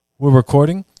We're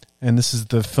recording, and this is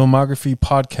the Filmography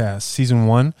Podcast, Season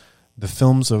 1, the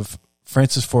films of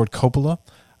Francis Ford Coppola.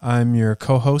 I'm your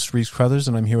co-host, Reece Crothers,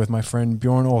 and I'm here with my friend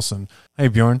Bjorn Olsen. Hey,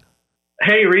 Bjorn.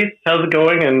 Hey, Reece. How's it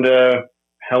going? And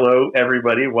hello,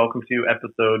 everybody. Welcome to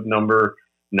episode number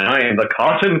 9, The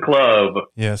Cotton Club.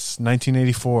 Yes,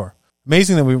 1984.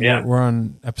 Amazing that we're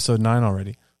on episode 9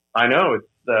 already. I know.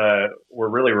 We're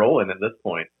really rolling at this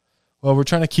point. Well, we're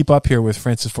trying to keep up here with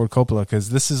Francis Ford Coppola because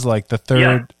this is like the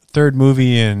third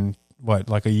movie in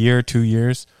like a year, 2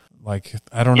 years. Like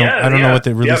I don't know what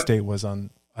the release date was on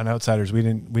Outsiders. We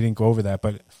didn't go over that,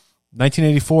 but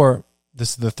 1984. This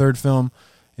is the third film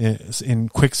in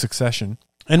quick succession,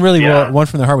 and really, One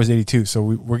from the Heart was 82. So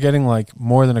we're getting like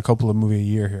more than a Coppola movie a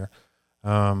year here.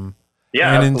 And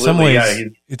in some ways,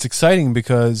 it's exciting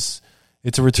because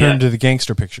it's a return to the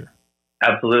gangster picture.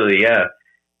 Absolutely, yeah.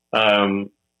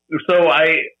 So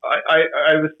I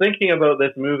was thinking about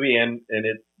this movie, and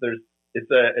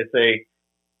it's a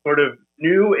sort of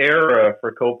new era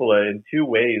for Coppola in two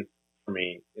ways for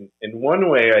me. In one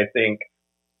way, I think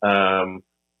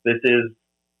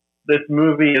this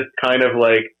movie is kind of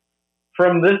like,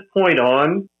 from this point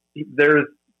on, there's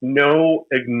no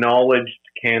acknowledged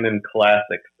canon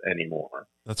classics anymore.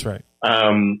 That's right.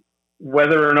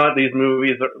 Whether or not these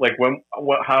movies are like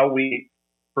how we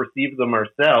perceive them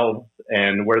ourselves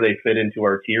and where they fit into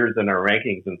our tiers and our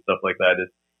rankings and stuff like that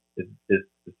is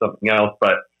something else.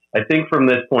 But I think from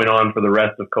this point on, for the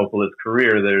rest of Coppola's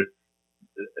career,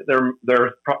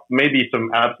 there's maybe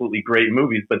some absolutely great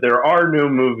movies, but there are no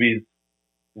movies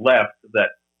left that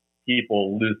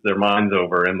people lose their minds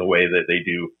over in the way that they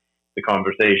do The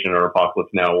Conversation or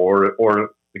Apocalypse Now or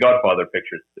The Godfather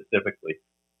pictures specifically.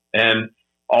 And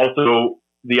also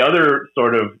the other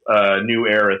sort of new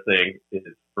era thing is,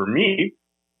 for me,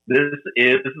 this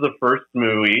is the first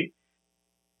movie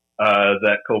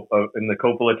that in the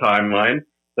Coppola timeline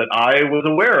that I was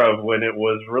aware of when it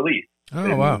was released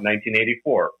in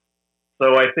 1984.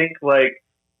 So I think like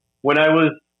when I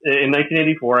was in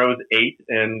 1984, I was 8,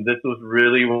 and this was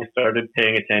really when I started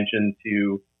paying attention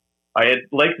to. I had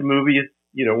liked movies,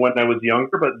 when I was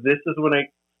younger, but this is when I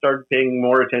started paying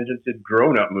more attention to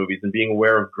grown-up movies and being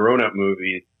aware of grown-up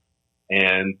movies,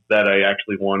 and that I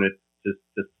actually wanted to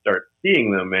start seeing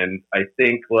them. And I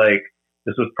think like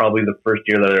this was probably the first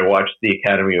year that I watched the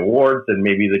Academy Awards and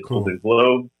maybe the Golden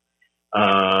Globes.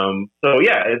 So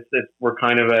yeah, we're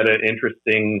kind of at an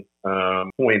interesting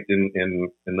point in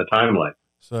the timeline.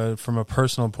 So from a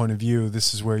personal point of view,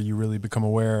 this is where you really become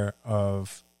aware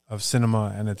of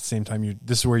cinema, and at the same time,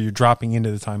 this is where you're dropping into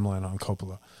the timeline on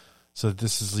Coppola. So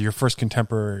this is your first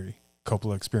contemporary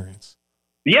Coppola experience.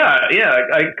 Yeah,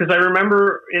 because I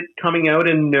remember it coming out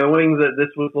and knowing that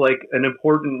this was like an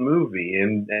important movie,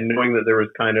 and knowing that there was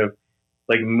kind of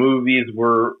like movies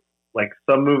were like,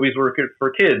 some movies were for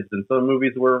kids, and some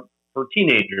movies were for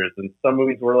teenagers, and some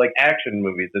movies were like action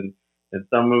movies, and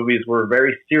some movies were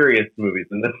very serious movies,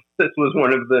 and this was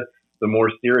one of the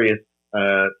more serious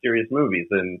movies,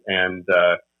 and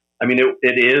I mean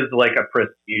it is like a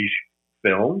prestige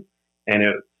film, and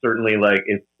it certainly like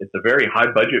it's a very high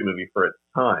budget movie for its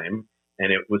time,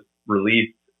 and it was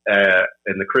released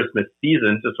in the Christmas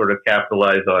season to sort of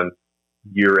capitalize on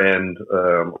year-end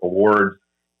awards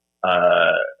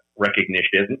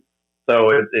recognition. So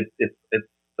it's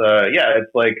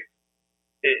like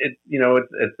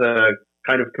it's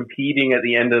kind of competing at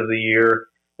the end of the year,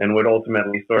 and would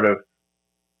ultimately sort of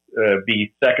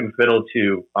be second fiddle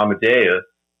to Amadeus,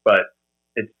 but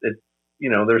it's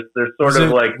there's sort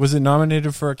of like, was it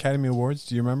nominated for Academy Awards?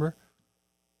 Do you remember?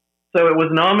 So it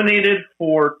was nominated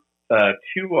for 2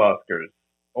 Oscars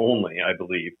only, I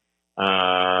believe.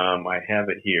 I have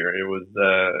it here. It was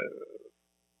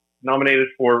nominated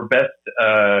for best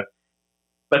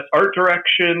art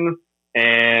direction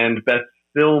and best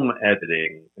film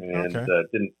editing, and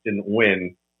didn't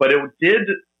win. But it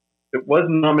was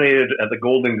nominated at the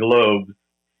Golden Globes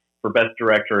for best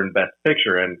director and best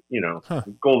picture, and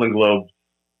Golden Globes,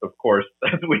 of course,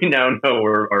 as we now know,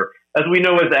 are as we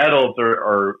know as adults,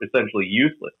 are essentially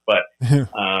useless. But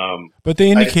but they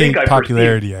indicate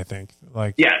popularity. I think,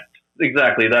 like, yeah,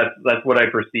 exactly. That's what I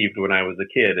perceived when I was a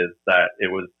kid, is that it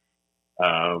was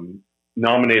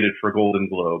nominated for Golden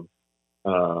Globes,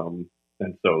 and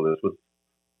so this was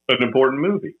an important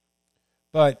movie.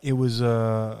 But it was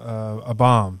a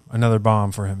bomb, another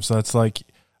bomb for him. So it's like,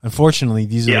 unfortunately,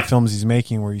 these are the films he's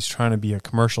making where he's trying to be a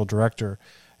commercial director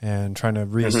and trying to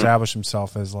reestablish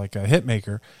himself as like a hit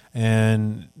maker.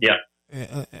 And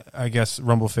I guess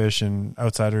Rumblefish and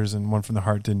Outsiders and One from the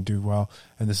Heart didn't do well,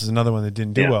 and this is another one that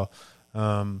didn't do well.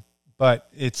 But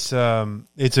it's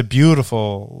a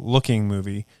beautiful looking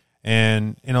movie,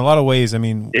 And in a lot of ways, I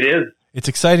mean, it is. It's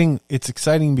exciting. It's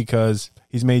exciting because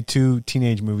he's made 2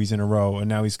 teenage movies in a row, and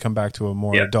now he's come back to a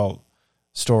more adult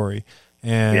story,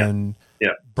 and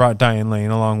brought Diane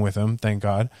Lane along with him. Thank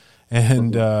God.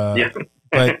 And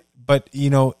but you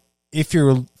know, if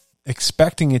you're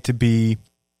expecting it to be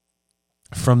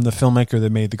from the filmmaker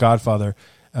that made The Godfather,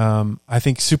 I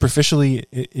think superficially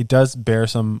it does bear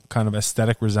some kind of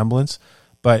aesthetic resemblance,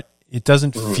 but it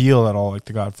doesn't feel at all like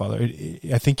The Godfather.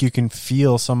 I think you can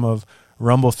feel some of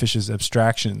Rumblefish's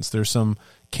abstractions. There's some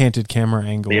canted camera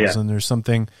angles, and there's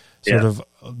something sort of,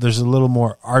 there's a little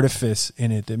more artifice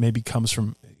in it that maybe comes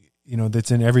from, you know,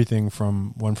 that's in everything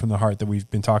from One from the Heart that we've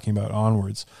been talking about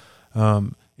onwards.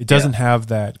 It doesn't have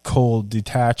that cold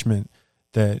detachment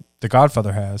that The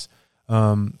Godfather has.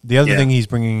 The other thing he's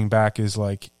bringing back is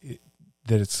like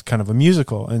that it's kind of a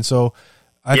musical. And so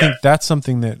I think that's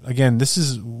something that, again,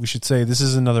 we should say this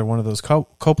is another one of those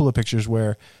Coppola pictures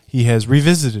where he has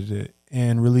revisited it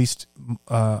and released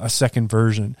a second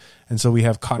version. And so we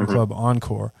have Cotton Club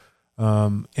Encore,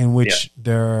 in which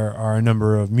there are a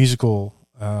number of musical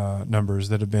numbers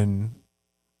that have been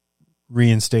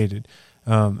reinstated.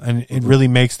 And it really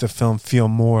makes the film feel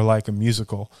more like a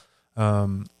musical.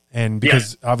 And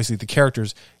because obviously the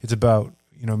characters, it's about,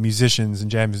 you know, musicians and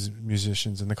jazz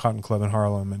musicians and the Cotton Club in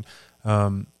Harlem,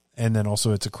 and then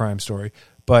also it's a crime story.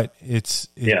 But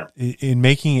in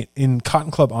making it in Cotton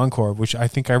Club Encore, which I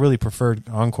think I really preferred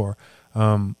Encore,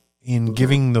 in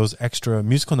giving those extra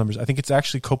musical numbers, I think it's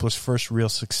actually Coppola's first real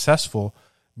successful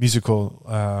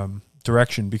musical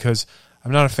direction, because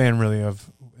I'm not a fan really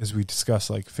of, as we discussed,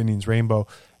 like Finian's Rainbow,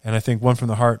 and I think One from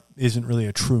the Heart isn't really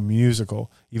a true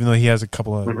musical, even though he has a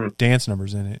couple of dance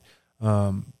numbers in it.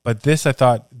 But this, I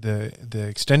thought, the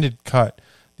extended cut,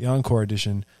 the Encore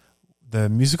edition, the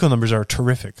musical numbers are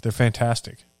terrific. They're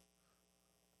fantastic.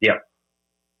 Yeah.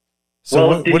 So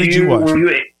what did you watch?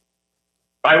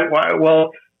 I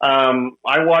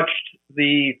watched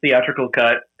the theatrical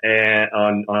cut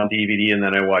on DVD, and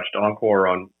then I watched Encore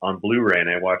on Blu-ray, and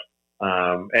I watched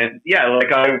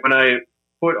when I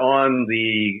put on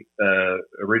the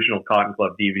original Cotton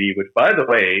Club DVD, which, by the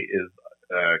way,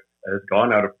 has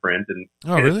gone out of print, and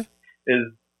really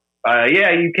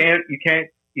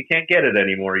you can't get it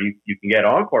anymore. You can get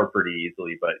Encore pretty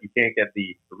easily, but you can't get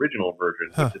the original version,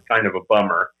 which is kind of a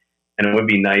bummer. And it would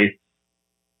be nice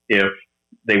if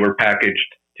they were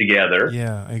packaged together.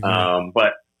 Yeah, I agree.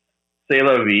 But c'est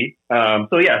la vie.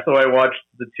 So I watched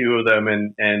the two of them,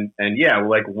 and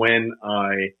like when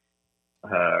I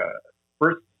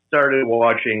first started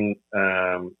watching,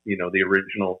 the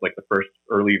original, like the first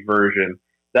early version,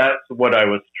 that's what I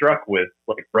was struck with,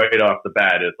 like right off the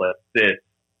bat, is like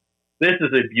this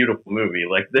is a beautiful movie.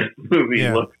 Like, this movie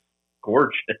looks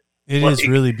gorgeous. It is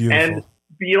really beautiful. And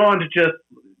beyond just,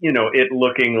 it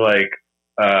looking like,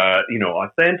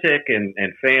 authentic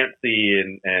and fancy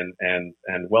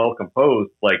and well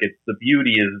composed, like, it's, the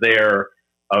beauty is there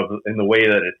in the way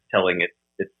that it's telling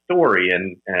its story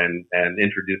and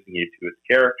introducing you to its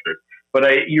characters. But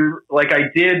I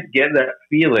did get that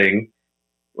feeling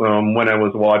when I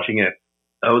was watching it.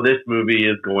 Oh, this movie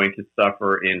is going to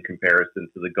suffer in comparison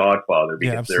to The Godfather,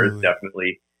 because there is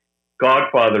definitely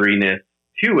Godfatheriness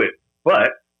to it.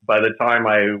 But by the time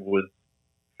I was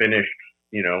finished,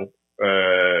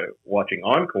 watching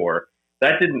Encore,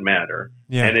 that didn't matter.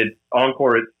 Yeah. And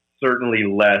Encore is certainly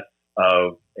less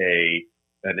of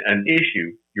an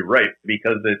issue. You're right,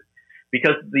 because the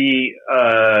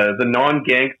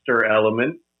non-gangster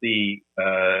element, the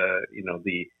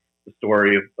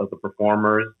story of the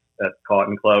performers at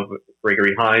Cotton Club,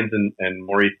 Gregory Hines and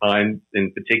Maurice Hines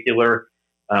in particular,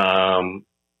 Lynetta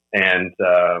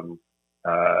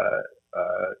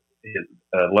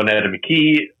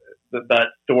McKee, that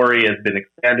story has been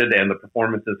expanded and the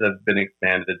performances have been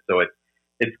expanded. So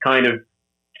it's kind of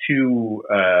two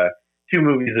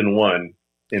movies in one,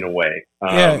 in a way.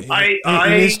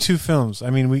 It is two films. I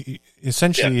mean,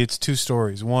 it's two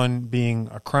stories. One being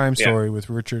a crime story with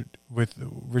Richard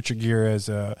Gere as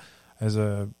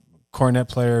a cornet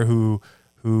player who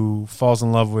falls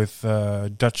in love with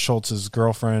Dutch Schultz's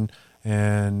girlfriend,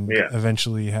 and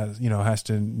eventually has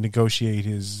to negotiate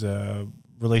his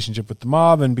relationship with the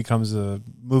mob and becomes a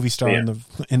movie star in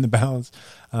the balance.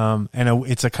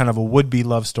 It's a kind of a would-be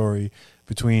love story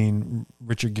between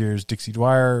Richard Gere's Dixie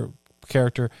Dwyer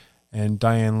character and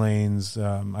Diane Lane's,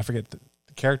 I forget the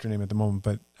character name at the moment,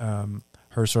 but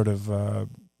her sort of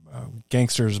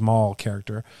gangster's mall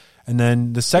character. And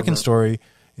then the second story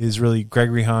is really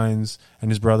Gregory Hines and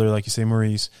his brother, like you say,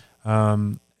 Maurice,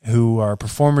 who are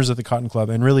performers at the Cotton Club,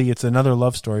 and really it's another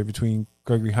love story between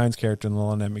Gregory Hines' character and the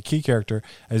Lynette McKee character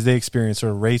as they experience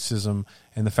sort of racism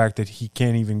and the fact that he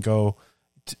can't even go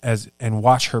and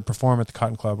watch her perform at the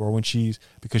Cotton Club, or when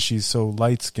because she's so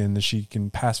light skinned that she can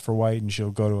pass for white and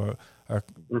she'll go to a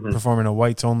perform in a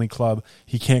whites only club.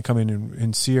 He can't come in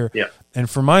and see her. Yeah. And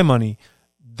for my money,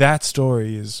 that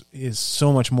story is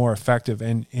so much more effective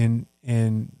and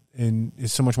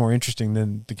is so much more interesting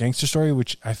than the gangster story,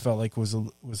 which I felt like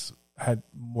had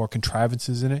more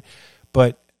contrivances in it.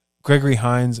 But Gregory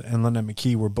Hines and Lynette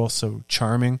McKee were both so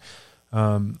charming.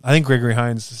 I think Gregory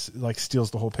Hines like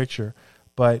steals the whole picture.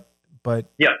 But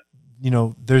yeah,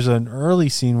 there's an early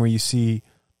scene where you see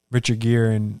Richard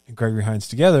Gere and Gregory Hines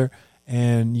together,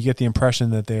 and you get the impression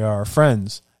that they are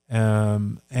friends.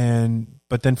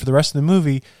 But then for the rest of the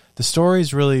movie, the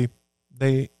stories really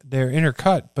they're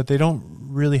intercut, but they don't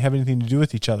really have anything to do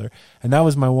with each other. And that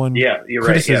was my one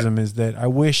criticism, is that I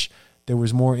wish there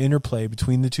was more interplay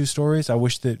between the two stories. I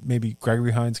wish that maybe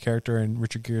Gregory Hines' character and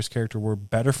Richard Gere's character were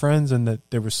better friends, and that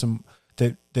there was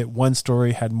that one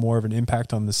story had more of an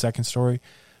impact on the second story,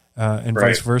 and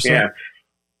vice versa. Yeah.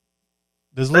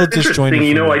 There's a little disjointed.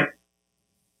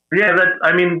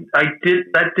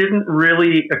 That didn't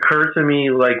really occur to me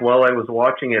like while I was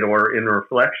watching it, or in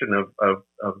reflection of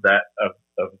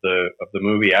the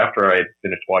movie after I had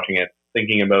finished watching it,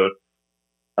 thinking about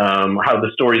how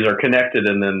the stories are connected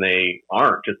and then they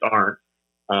aren't. It's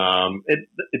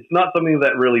not something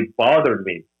that really bothered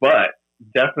me, but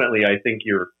definitely I think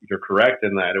you're correct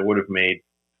in that it would have made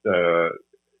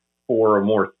for a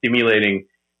more stimulating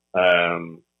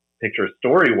picture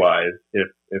story-wise if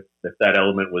that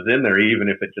element was in there, even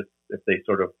if they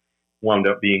sort of wound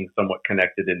up being somewhat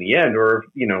connected in the end, or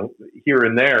here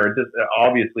and there. Just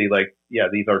obviously,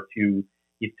 these are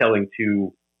he's telling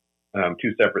two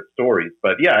separate stories.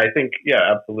 But I think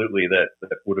absolutely that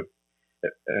would have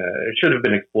it should have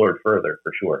been explored further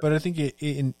for sure. But I think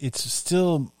it's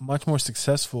still much more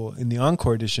successful in the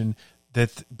Encore edition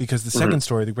because the second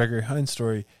story, the Gregory Hines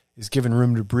story, is given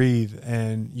room to breathe,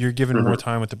 and you're given more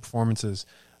time with the performances.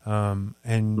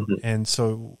 And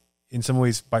so in some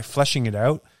ways, by fleshing it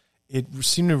out, it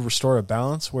seemed to restore a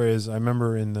balance. Whereas I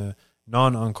remember in the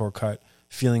non-Encore cut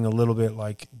feeling a little bit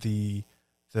like the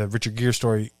Richard Gere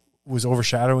story was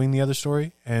overshadowing the other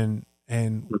story. And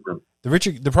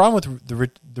the problem with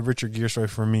the Richard Gere story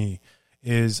for me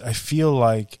is I feel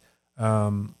like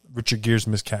Richard Gere's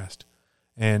miscast.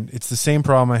 And it's the same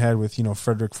problem I had with,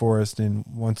 Frederick Forrest in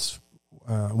One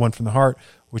from the Heart,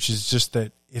 which is just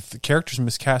that if the character's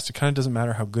miscast, it kind of doesn't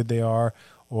matter how good they are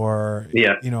or,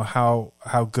 how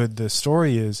good the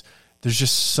story is. There's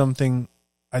just something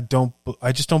I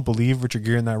just don't believe Richard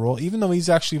Gere in that role, even though he's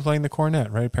actually playing the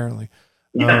cornet, right? Apparently.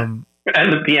 Yeah. And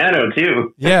the piano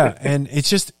too. Yeah. And it's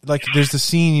just like, there's the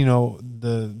scene,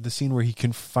 the scene where he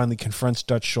finally confronts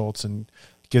Dutch Schultz and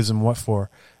gives him what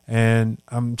for. And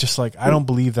I'm just like, I don't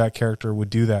believe that character would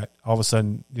do that. All of a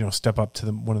sudden, step up to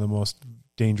one of the most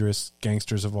dangerous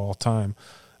gangsters of all time.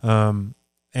 I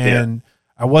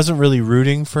wasn't really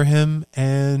rooting for him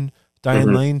and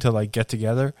Diane Lane to get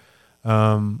together.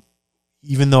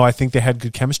 Even though I think they had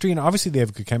good chemistry, and obviously they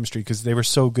have good chemistry because they were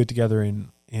so good together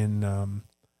in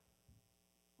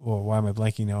why am I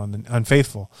blanking now on the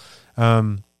Unfaithful?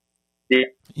 They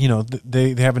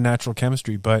have a natural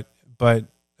chemistry, but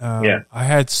I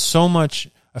had so much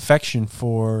affection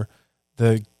for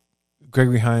the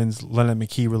Gregory Hines Lynette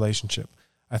McKee relationship.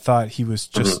 I thought he was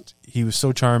he was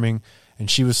so charming and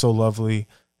she was so lovely,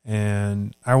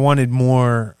 and I wanted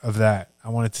more of that. I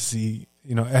wanted to see,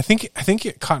 I think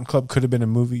Cotton Club could have been a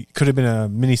movie, could have been a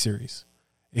miniseries.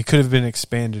 It could have been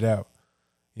expanded out,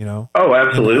 Oh,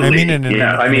 absolutely. And, in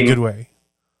a good way.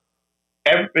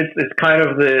 It's kind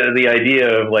of the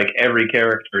idea of every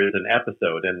character is an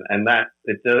episode, and that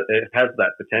it has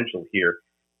that potential here.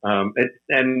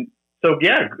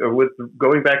 With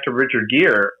going back to Richard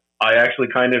Gere, I actually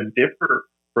kind of differ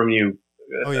from you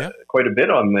quite a bit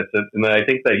on this, and I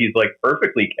think that he's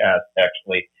perfectly cast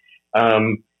actually,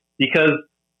 because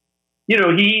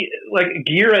he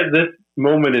Gere at this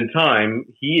moment in time,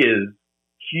 he is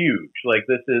huge.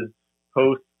 This is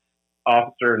post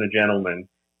Officer and a Gentleman.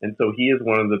 And so he is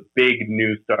one of the big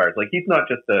new stars. He's not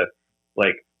just a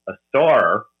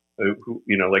star, who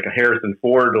a Harrison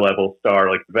Ford level star,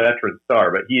 the veteran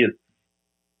star, but he's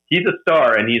a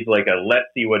star, and he's a let's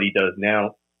see what he does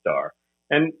now star.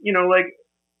 And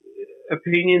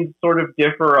opinions sort of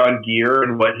differ on Gere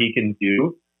and what he can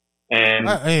do. And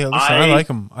I like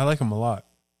him. I like him a lot.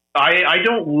 I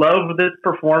don't love this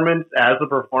performance as a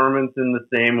performance in the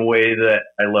same way that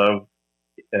I love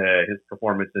his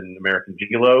performance in American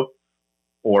Gigolo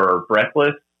or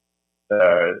Breathless.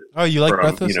 Oh, you like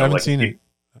Breathless? I haven't seen it.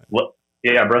 Well,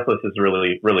 yeah, Breathless is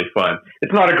really, really fun.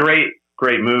 It's not a great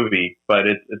movie, but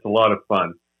it's a lot of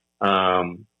fun.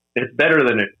 It's better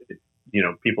than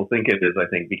people think it is, I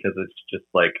think, because it's just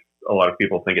like a lot of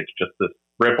people think it's just this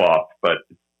ripoff, but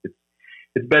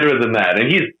it's better than that.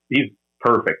 And he's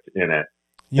perfect in it.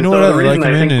 You know what I like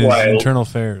him in is Internal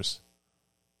Affairs.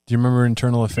 Do you remember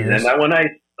Internal Affairs? And that one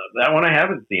I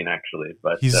haven't seen, actually.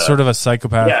 But he's sort of a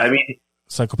psychopath. Yeah, I mean,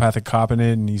 psychopathic cop in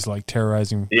it, and he's like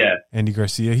terrorizing Andy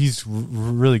Garcia. He's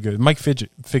really good. Mike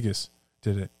Figgis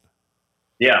did it.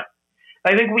 Yeah.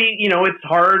 I think it's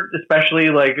hard, especially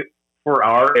like for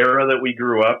our era that we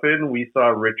grew up in. We saw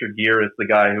Richard Gere as the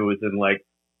guy who was in like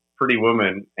Pretty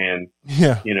Woman and,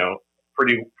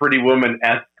 Pretty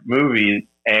Woman-esque movies.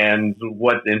 And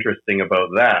what's interesting about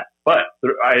that. But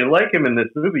I like him in this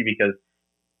movie because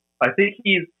I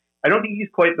don't think he's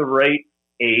quite the right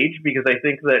age, because I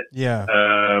think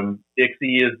that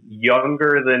Dixie is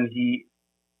younger than he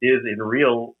is in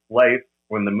real life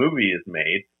when the movie is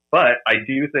made. But I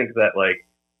do think that like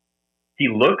he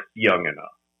looks young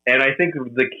enough. And I think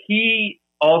the key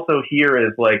also here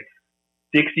is like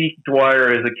Dixie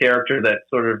Dwyer is a character that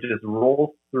sort of just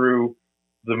rolls through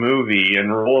the movie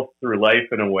and rolls through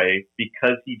life in a way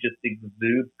because he just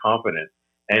exudes confidence.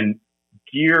 And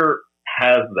Gere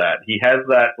has that. He has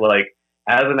that like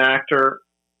as an actor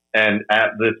and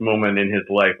at this moment in his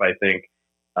life, I think,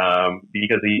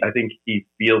 because I think he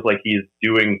feels like he's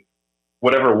doing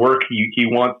whatever work he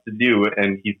wants to do,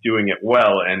 and he's doing it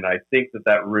well. And I think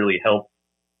that really helps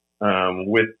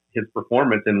with his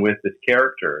performance and with his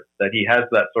character, that he has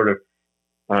that sort of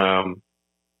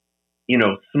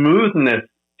smoothness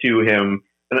to him,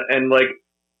 and like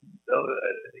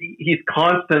he's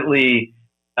constantly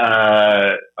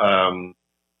like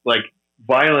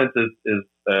violence is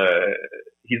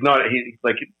he's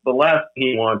like the last thing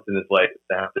he wants in his life is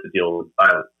to have to deal with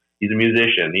violence. He's a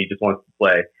musician. He just wants to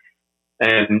play.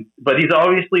 But he's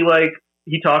obviously like,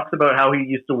 he talks about how he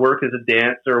used to work as a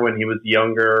dancer when he was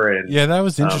younger. And yeah, that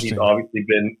was interesting. He's obviously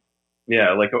been,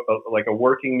 like a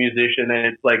working musician, and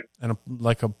it's like, and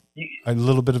a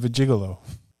little bit of a gigolo.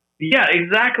 Yeah,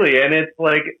 exactly. And it's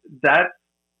like, that's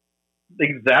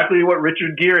exactly what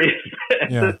Richard Gere is at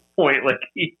this point. Like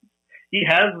he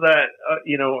has that,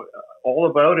 all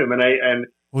about him.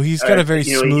 Well, he's got a very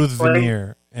smooth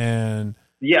veneer, and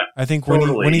I think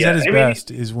when he's at his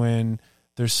best is when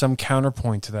there's some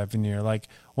counterpoint to that veneer. Like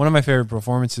one of my favorite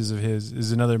performances of his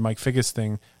is another Mike Figgis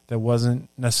thing that wasn't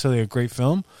necessarily a great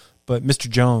film, but Mr.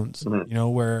 Jones,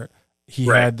 where he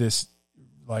had this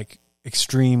like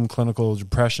extreme clinical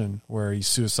depression where he's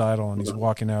suicidal and he's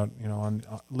walking out, on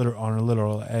a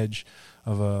literal edge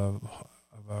of a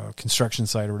construction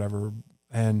site or whatever,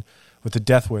 and with a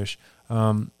death wish.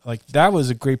 Like that was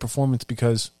a great performance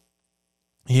because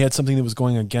he had something that was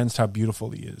going against how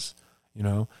beautiful he is,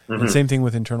 And same thing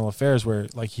with Internal Affairs, where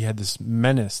like he had this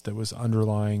menace that was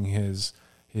underlying his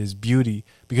beauty,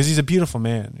 because he's a beautiful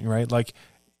man, right? Like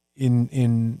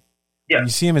when you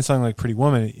see him in something like Pretty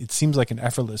Woman, it seems like an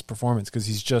effortless performance because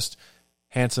he's just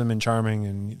handsome and charming,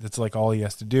 and that's like all he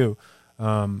has to do.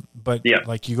 But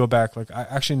like you go back, like I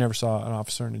actually never saw An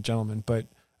Officer and a Gentleman, but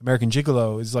American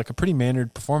Gigolo is like a pretty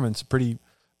mannered performance, pretty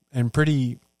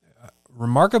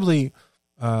remarkably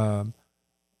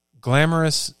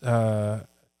glamorous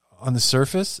on the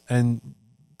surface and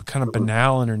kind of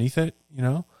banal underneath it,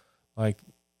 like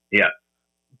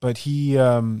But he,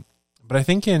 but I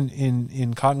think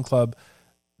in Cotton Club,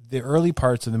 the early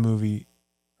parts of the movie,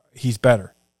 he's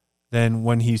better than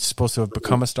when he's supposed to have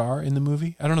become a star in the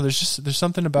movie. I don't know. There's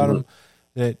something about him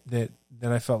that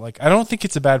I felt like, I don't think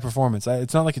it's a bad performance.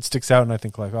 It's not like it sticks out and I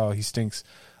think like, oh, he stinks.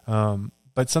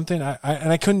 But something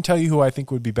I couldn't tell you who I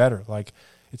think would be better. Like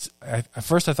at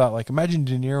first I thought like, imagine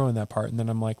De Niro in that part. And then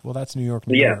I'm like, well, that's New York.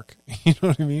 You know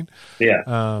what I mean?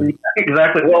 Yeah,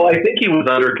 exactly. Well, I think he was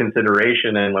under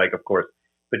consideration, and like, of course,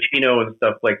 Pacino and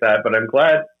stuff like that. But I'm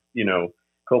glad,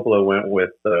 Coppola went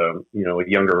with, a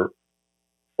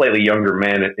slightly younger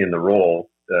man in the role.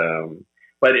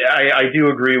 But I do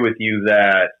agree with you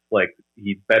that like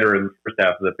he's better in the first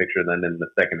half of the picture than in the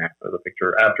second half of the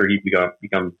picture after he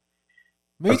becomes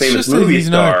maybe a famous it's just movie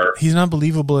star. He's not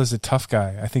believable as a tough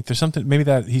guy. I think there's something, maybe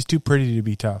that he's too pretty to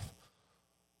be tough.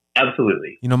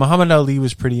 Absolutely. Muhammad Ali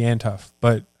was pretty and tough,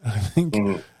 but I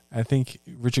think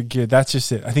Richard Gere, that's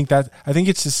just it. I think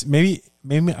it's just maybe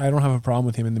I don't have a problem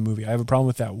with him in the movie. I have a problem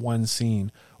with that one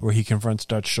scene where he confronts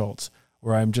Dutch Schultz,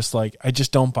 where I'm just like, I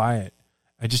just don't buy it.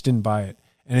 I just didn't buy it.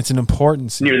 And it's an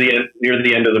important scene. Near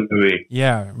the end of the movie.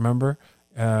 Yeah, remember?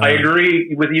 I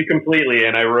agree with you completely,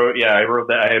 and I wrote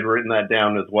that. I had written that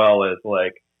down as well as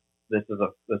like,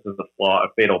 a flaw, a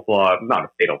fatal flaw, not a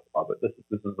fatal flaw, but this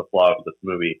is the flaw of this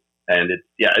movie. And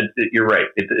you're right.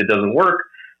 It doesn't work.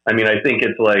 I mean, I think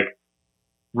it's like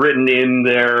written in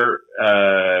there,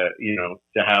 to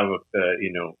have,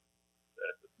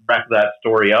 wrap that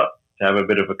story up, to have a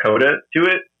bit of a coda to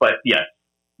it. But yes,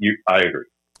 I agree.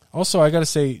 Also, I got to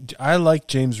say, I like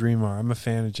James Remar. I'm a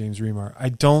fan of James Remar. I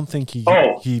don't think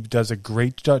he does a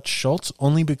great Dutch Schultz,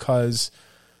 only because,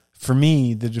 for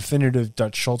me, the definitive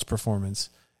Dutch Schultz performance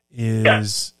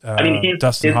is he's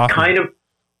Dustin Hoffman kind of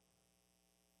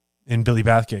in Billy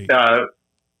Bathgate.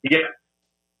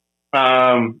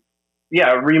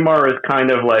 Remar is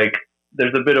kind of like,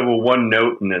 there's a bit of a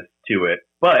one-noteness to it,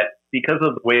 but because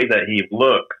of the way that he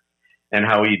looks and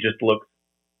how he just looks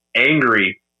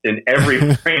angry in every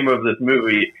frame of this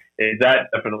movie,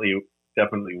 that definitely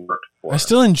works for him.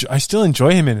 I still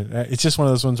enjoy him in it. It's just one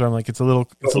of those ones where I'm like, it's a little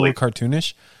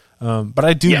cartoonish. But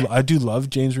I do love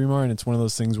James Remar, and it's one of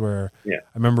those things where I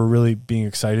remember really being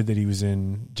excited that he was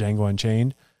in Django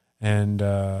Unchained, and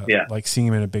like seeing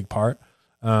him in a big part.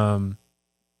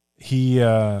 He's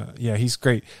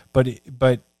great. But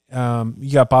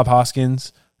you got Bob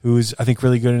Hoskins, who's I think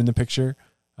really good in the picture.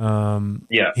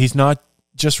 He's not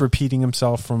just repeating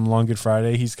himself from Long Good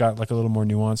Friday. He's got like a little more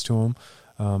nuance to him.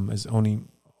 As Owen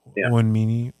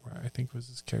Meany, I think was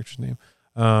his character's name.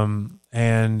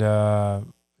 And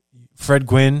Fred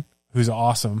Gwynn, who's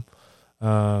awesome.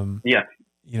 Is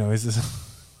this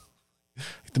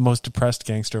the most depressed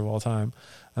gangster of all time.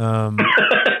 Who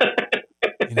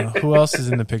else is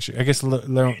in the picture? I guess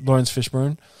Lawrence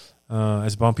Fishburne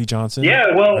as Bumpy Johnson.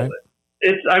 Yeah, well, right?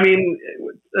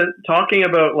 Talking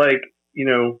about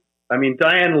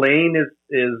Diane Lane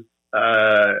is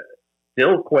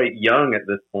still quite young at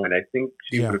this point. I think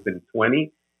she would have been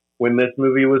 20 when this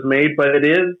movie was made, but it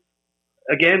is,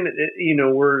 again,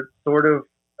 we're sort of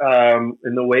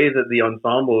in the way that the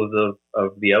ensembles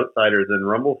of The Outsiders and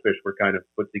Rumblefish were kind of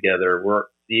put together. We're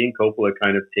seeing Coppola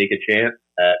kind of take a chance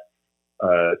at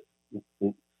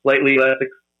slightly less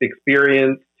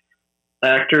experienced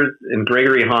actors in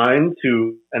Gregory Hines,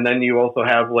 and then you also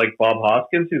have like Bob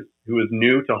Hoskins, who is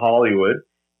new to Hollywood,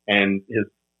 and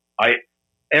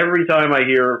every time I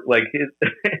hear like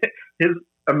his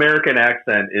American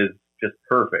accent is just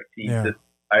perfect.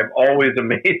 I'm always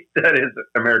amazed at his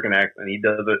American accent. He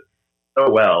does it so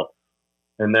well.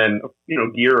 And then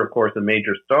Gere, of course, a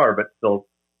major star, but still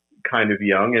kind of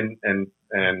young, and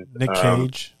Nick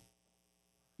Cage.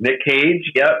 Nick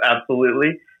Cage, yeah,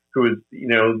 absolutely. Who is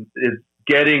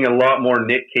getting a lot more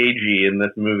Nick Cagey in this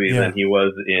movie than he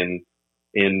was in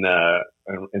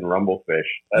Rumblefish.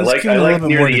 I like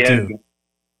near the end.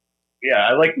 Yeah,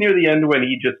 I like near the end when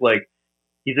he just like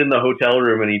he's in the hotel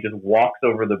room and he just walks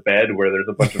over the bed where there's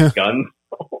a bunch of guns.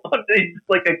 It's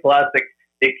like a classic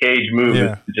Nick Cage move.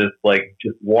 Yeah. Just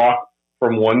walk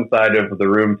from one side of the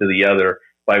room to the other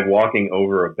by walking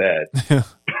over a bed.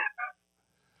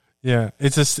 Yeah,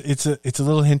 it's a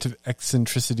little hint of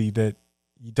eccentricity that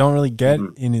you don't really get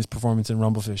in his performance in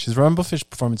Rumblefish. His Rumblefish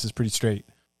performance is pretty straight.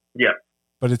 Yeah,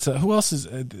 but it's who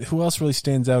else really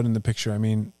stands out in the picture? I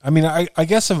mean, I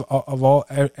guess of all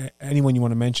anyone you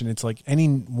want to mention, it's like any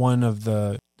one of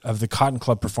the Cotton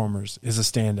Club performers is a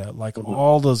standout. Like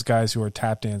all those guys who are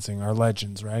tap dancing are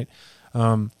legends, right?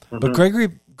 But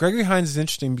Gregory Hines is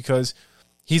interesting because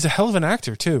he's a hell of an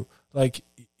actor too. Like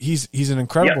he's an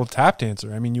incredible tap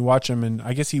dancer. I mean, you watch him, and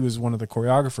I guess he was one of the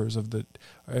choreographers of the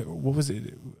what was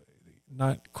it?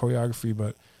 Not choreography,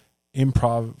 but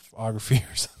improvography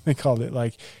or something they called it.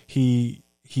 Like he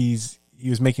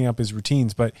was making up his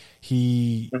routines, but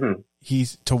he's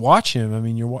to watch him. I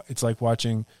mean, it's like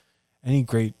watching any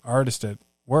great artist at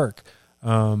work.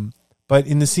 But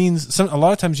in the scenes, a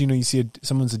lot of times, you see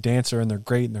someone's a dancer and they're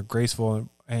great and they're graceful,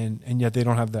 and yet they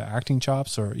don't have the acting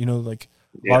chops, or a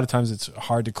lot of times it's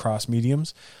hard to cross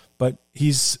mediums. But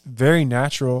he's very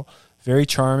natural, very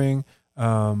charming.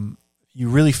 You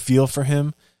really feel for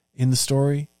him in the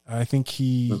story. I think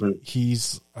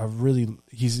he's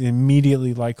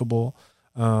immediately likable,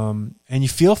 and you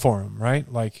feel for him,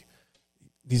 right? Like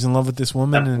he's in love with this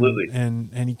woman,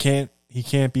 and he can't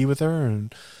be with her,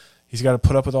 and he's got to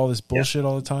put up with all this bullshit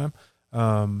all the time.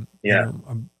 About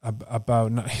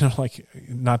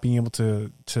not being able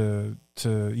to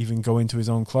even go into his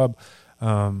own club.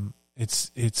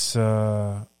 It's such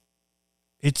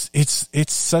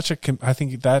a. I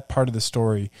think that part of the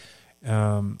story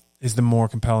is the more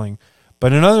compelling.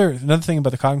 But another thing about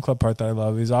the Cotton Club part that I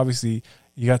love is obviously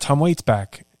you got Tom Waits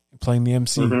back playing the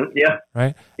MC.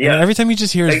 Right. Yeah. And every time you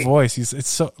just hear his voice, he's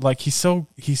so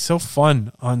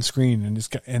fun on screen,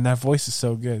 and that voice is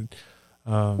so good.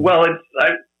 Well,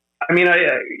 I mean,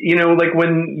 like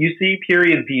when you see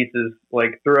period pieces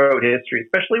like throughout history,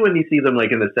 especially when you see them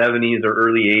like in the 70s or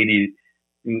early 80s,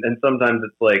 and sometimes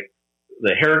it's like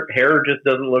the hair just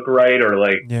doesn't look right, or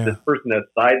like this person has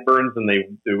sideburns and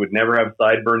they would never have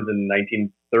sideburns in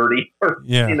 1930, or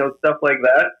stuff like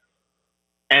that.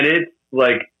 And it's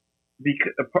like,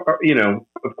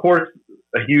 of course,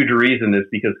 a huge reason is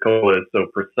because Coppola is so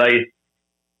precise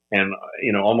and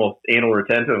almost anal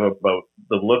retentive about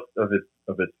the look of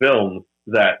his films,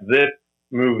 that this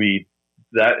movie,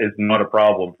 that is not a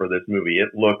problem for this movie. It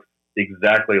looks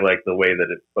exactly like the way that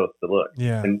it's supposed to look.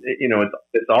 Yeah. And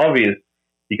it's obvious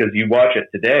because you watch it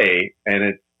today and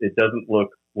it doesn't look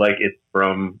like it's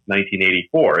from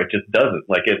 1984. It just doesn't.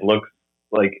 Like, it looks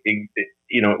like it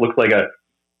looks like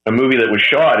a movie that was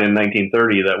shot in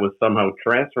 1930 that was somehow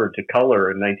transferred to color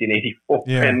in 1984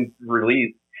 and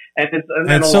released. And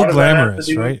it's so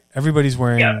glamorous, right? Everybody's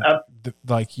wearing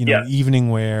evening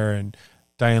wear, and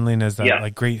Diane Lane has that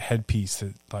like great headpiece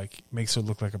that like makes her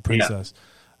look like a princess.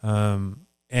 And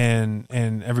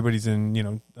everybody's in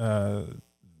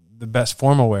the best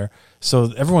formal wear,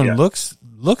 so everyone looks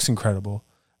incredible.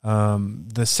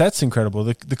 The set's incredible.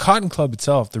 The Cotton Club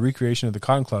itself, the recreation of the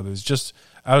Cotton Club, is just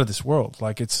out of this world.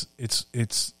 Like it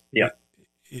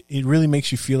really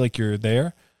makes you feel like you're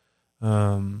there.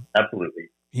 Absolutely.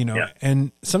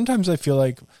 And sometimes I feel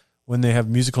like when they have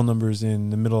musical numbers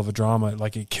in the middle of a drama,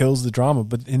 like it kills the drama.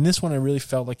 But in this one, I really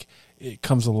felt like it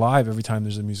comes alive every time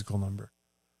there's a musical number.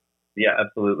 Yeah,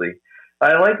 absolutely.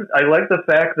 I like the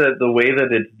fact that the way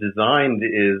that it's designed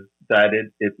is that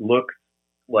it looks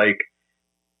like,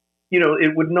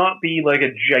 it would not be like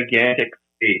a gigantic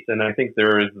space. And I think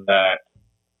there is that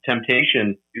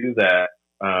temptation to do that.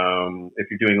 If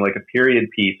you're doing like a period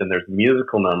piece and there's a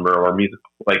musical number or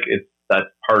musical, like that's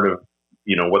part of,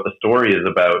 what the story is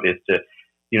about, is to,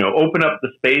 open up the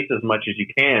space as much as you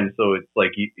can. So it's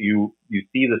like you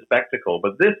see the spectacle,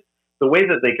 but the way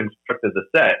that they constructed the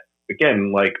set,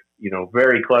 again, like,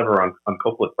 very clever on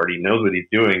Coppola's part, he knows what he's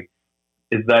doing,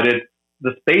 is that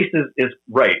the space is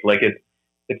right. Like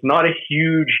it's not a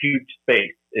huge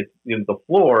space. It's the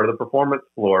floor, the performance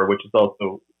floor, which is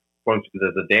also functions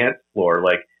as a dance floor.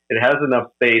 Like, it has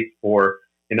enough space for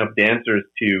enough dancers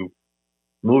to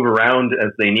move around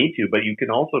as they need to, but you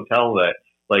can also tell that,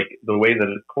 like, the way that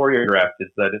it's choreographed is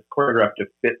that it's choreographed to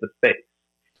fit the space,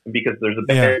 because there's a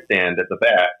bandstand at the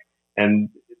back, and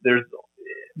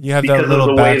you have that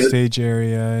little backstage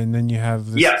area, and then you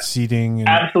have the seating. And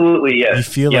absolutely, yes. You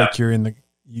feel like you're in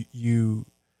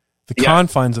the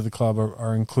confines of the club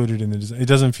are included in the design. It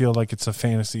doesn't feel like it's a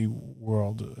fantasy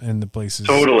world, and the places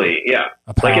totally, like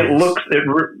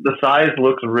the size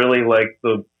looks really like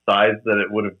the size that it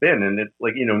would have been, and it's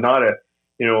like not a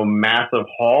massive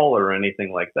hall or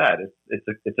anything like that.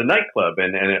 It's a nightclub,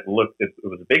 and it was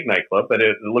a big nightclub, but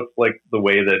it looks like the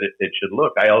way that it should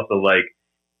look. I also like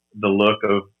the look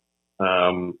of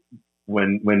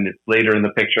when it's later in the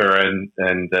picture and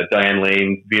Diane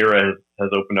Lane, Vera has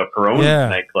opened up her own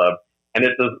nightclub, and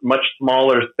it's a much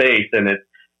smaller space, and it's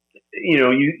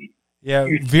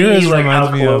Vera's like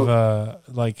reminds me of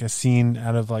like a scene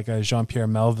out of like a Jean-Pierre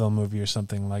Melville movie or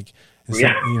something. Like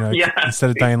instead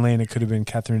of Diane Lane, it could have been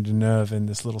Catherine Deneuve in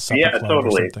this little supper club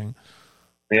or something.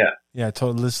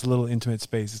 Totally. This little intimate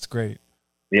space. It's great.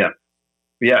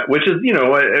 Which is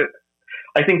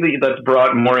I think that's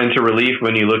brought more into relief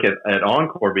when you look at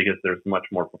Encore, because there's much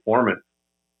more performance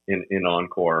in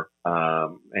Encore,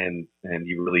 and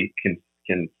you really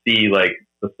can see like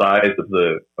the size of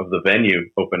the venue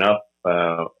open up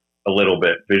a little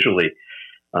bit visually.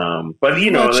 But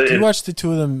you watched the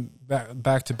two of them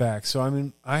back to back. So I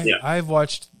mean, I've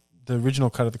watched the original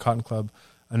cut of the Cotton Club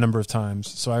a number of times.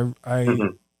 So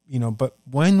but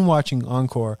when watching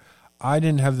Encore, I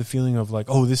didn't have the feeling of like,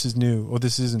 oh, this is new, or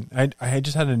this isn't. I had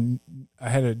just had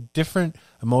a different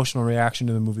emotional reaction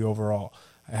to the movie overall.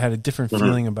 I had a different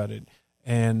feeling about it,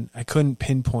 and I couldn't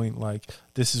pinpoint like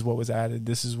this is what was added,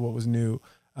 this is what was new.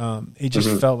 It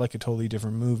just felt like a totally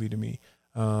different movie to me,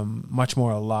 much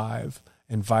more alive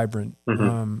and vibrant.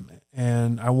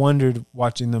 And I wondered,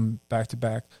 watching them back to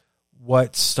back,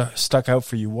 what stuck out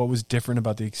for you? What was different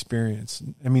about the experience?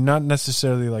 I mean, not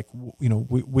necessarily like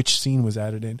which scene was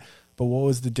added in, but what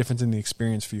was the difference in the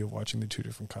experience for you of watching the two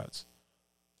different cuts?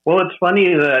 Well, it's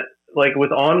funny that like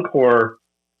with Encore,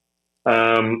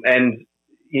 and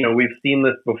we've seen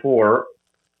this before.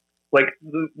 Like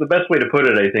the best way to put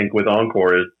it, I think, with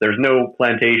Encore is there's no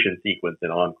plantation sequence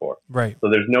in Encore. Right. So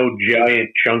there's no giant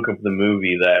chunk of the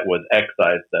movie that was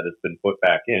excised that has been put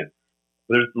back in.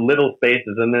 There's little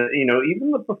spaces, and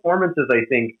even the performances. I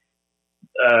think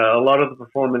a lot of the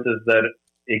performances that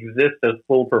exist as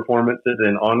full performances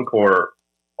in Encore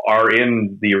are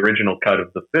in the original cut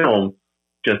of the film,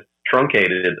 just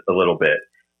truncated a little bit.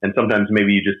 And sometimes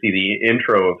maybe you just see the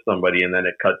intro of somebody and then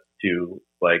it cuts to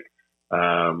like,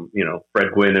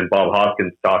 Fred Gwynn and Bob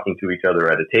Hoskins talking to each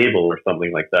other at a table or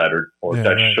something like that, or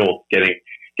Dutch Schultz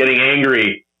getting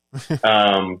angry.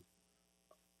 I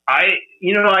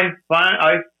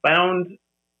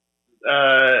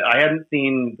hadn't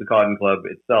seen the Cotton Club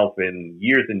itself in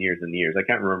years and years and years. I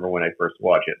can't remember when I first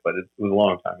watched it, but it was a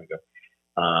long time ago.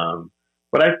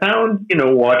 But I found,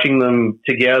 watching them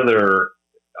together,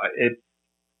 it's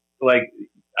like,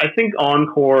 I think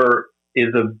Encore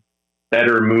is a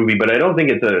better movie, but I don't think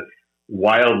it's a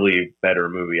wildly better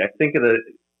movie. I think that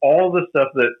all the stuff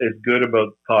that is good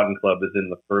about Cotton Club is in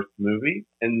the first movie,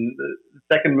 and the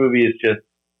second movie is just,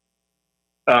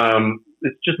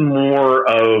 it's just more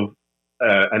of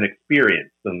an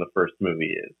experience than the first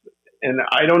movie is. And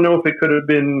I don't know if it could have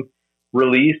been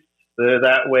released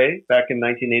that way back in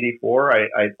 1984.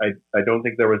 I don't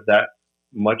think there was that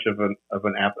much of an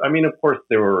I mean, of course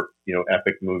there were,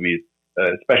 epic movies,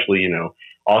 especially,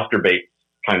 Oscar bait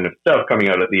kind of stuff coming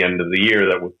out at the end of the year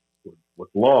that was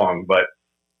long, but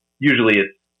usually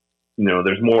it's,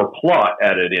 there's more plot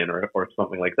added in or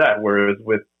something like that. Whereas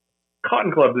with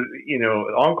Cotton Club,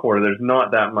 Encore, there's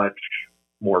not that much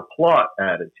more plot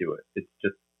added to it. It's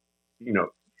just,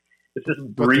 it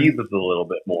just breathes a little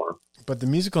bit more. But the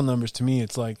musical numbers, to me,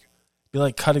 it's like, be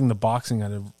like cutting the boxing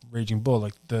out of Raging Bull.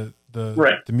 Like the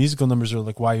musical numbers are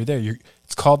like why you're there.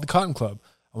 It's called the Cotton Club.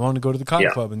 I want to go to the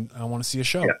Cotton Club and I want to see a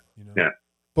show. Yeah.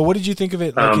 But what did you think of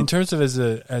it? Like in terms of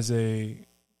the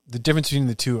difference between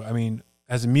the two? I mean,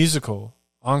 as a musical,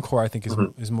 Encore I think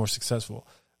is more successful,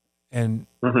 and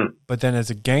but then as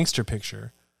a gangster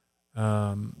picture,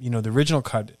 the original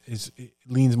cut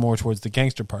leans more towards the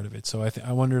gangster part of it. So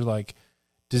I wonder, like,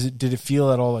 did it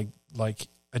feel at all like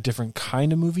a different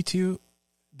kind of movie to you,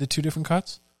 the two different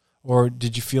cuts? Or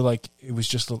did you feel like it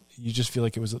was you just feel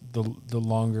like it was the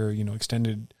longer,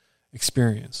 extended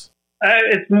experience?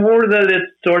 It's more that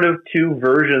it's sort of two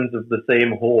versions of the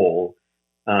same whole.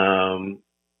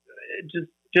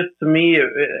 Just to me,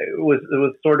 it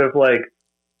was sort of like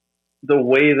the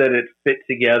way that it fit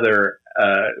together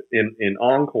in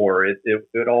Encore.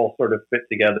 It all sort of fit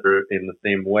together in the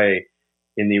same way.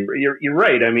 You're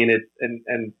right. I mean,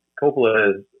 and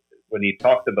Coppola, when he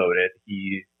talked about it,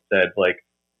 he said like,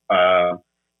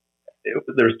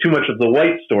 there's too much of the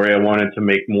white story. I wanted to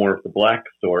make more of the black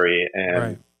story,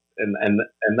 and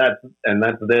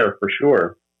that's there for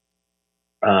sure.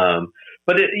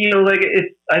 But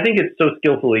I think it's so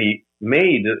skillfully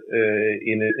made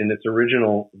in its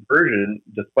original version,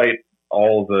 despite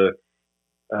all the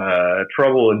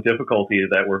trouble and difficulty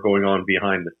that were going on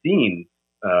behind the scenes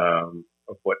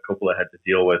of what Coppola had to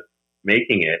deal with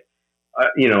making it.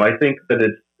 I think that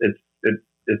it's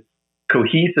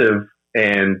cohesive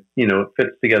and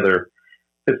fits together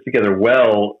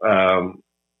well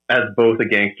as both a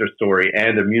gangster story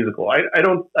and a musical. I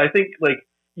think like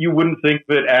you wouldn't think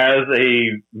that as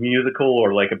a musical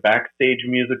or like a backstage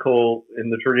musical in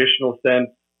the traditional sense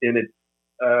in its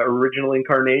original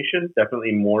incarnation.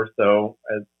 Definitely more so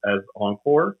as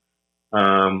Encore.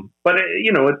 But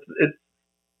it's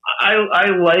I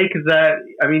like that.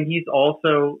 I mean, he's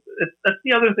also that's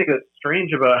the other thing that's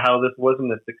strange about how this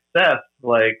wasn't a success.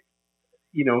 Like,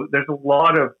 there's a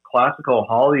lot of classical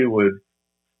Hollywood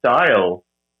style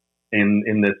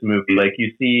in this movie. Like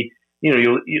you see,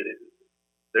 there's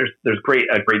a great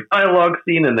dialogue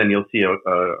scene, and then you'll see a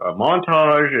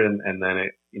montage, and then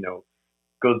it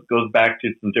goes back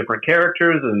to some different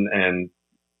characters and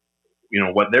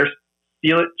what they're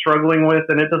struggling with,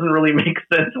 and it doesn't really make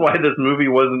sense why this movie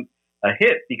wasn't a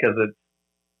hit, because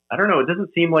I don't know, it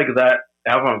doesn't seem like that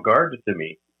avant-garde to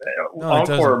me. No,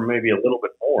 Encore maybe a little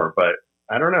bit more, but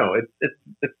I don't know.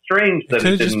 It's strange that it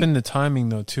could have just been the timing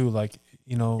though too. Like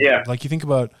like you think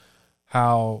about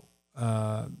how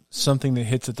something that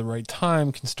hits at the right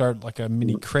time can start like a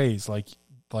mini craze, like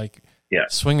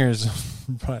Swingers,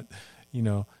 but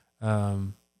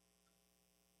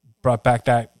brought back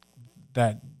that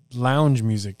lounge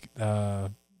music,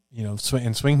 and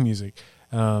swing music,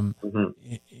 in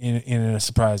a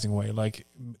surprising way. Like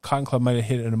Cotton Club might have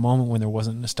hit at a moment when there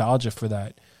wasn't nostalgia for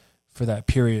that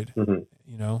period, or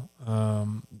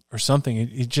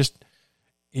something.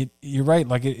 You're right.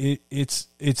 Like it's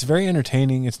very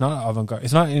entertaining. It's not avant-garde.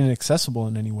 It's not inaccessible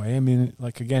in any way. I mean,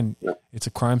 like again, it's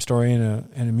a crime story and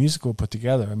a musical put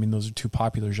together. I mean, those are two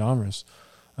popular genres.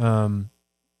 And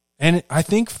I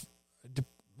think,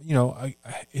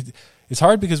 it's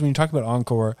hard because when you talk about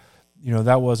Encore,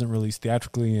 that wasn't released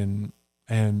theatrically and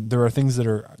there are things that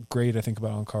are great, I think,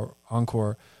 about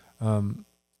Encore.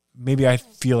 Maybe I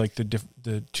feel like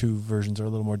the two versions are a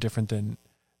little more different than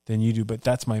you do, but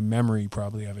that's my memory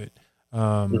probably of it.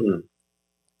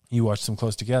 You watched them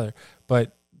close together,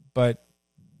 but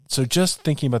so just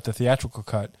thinking about the theatrical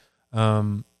cut,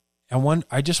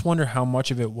 I just wonder how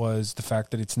much of it was the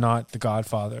fact that it's not The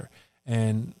Godfather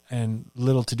and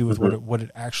little to do with what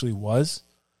it actually was.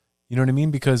 You know what I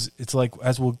mean? Because it's like,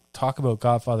 as we'll talk about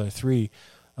Godfather 3,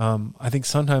 I think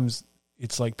sometimes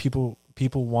it's like people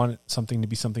want something to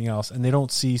be something else, and they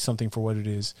don't see something for what it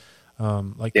is.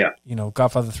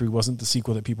 Godfather 3 wasn't the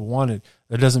sequel that people wanted.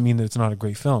 That doesn't mean that it's not a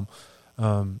great film.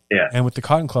 And with the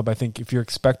Cotton Club, I think if you're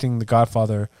expecting The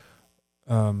Godfather,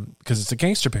 because it's a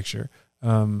gangster picture,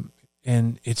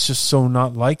 and it's just so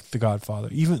not like The Godfather.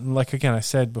 Even, like, again, I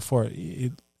said before,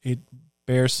 it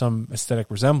bears some aesthetic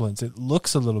resemblance. It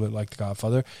looks a little bit like The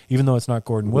Godfather, even though it's not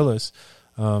Gordon Willis.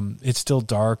 It's still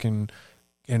dark and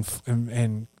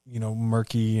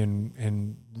murky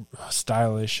and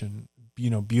stylish and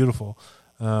beautiful.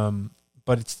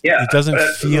 But it doesn't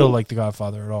feel like The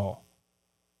Godfather at all.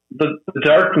 The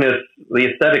darkness, the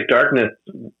aesthetic darkness,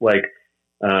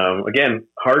 again,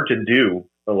 hard to do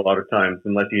a lot of times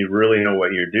unless you really know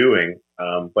what you're doing.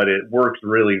 But it works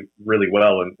really, really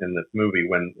well in this movie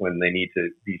when they need to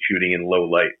be shooting in low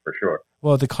light, for sure.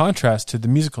 Well, the contrast to the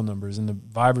musical numbers and the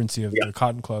vibrancy of the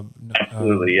Cotton Club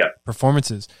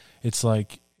performances, it's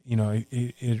like,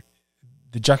 the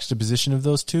juxtaposition of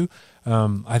those two,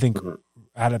 I think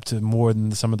add up to more than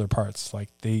the sum of their parts. Like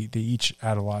they each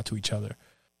add a lot to each other.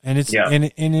 And it's and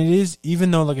it is, even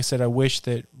though, like I said, I wish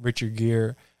that Richard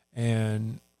Gere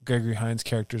and Gregory Hines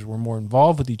characters were more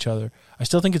involved with each other, I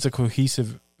still think it's a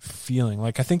cohesive feeling.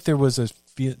 Like, I think there was a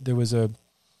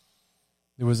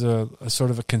sort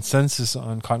of a consensus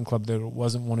on Cotton Club that it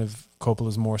wasn't one of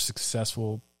Coppola's more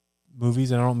successful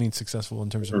movies. And I don't mean successful in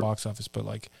terms of box office, but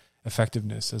like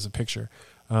effectiveness as a picture.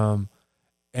 But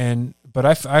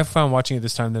I found watching it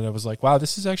this time that I was like, wow,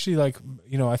 this is actually, like,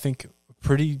 I think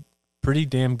pretty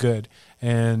damn good.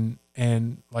 And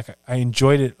like, I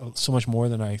enjoyed it so much more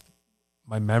than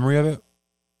my memory of it.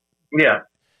 Yeah.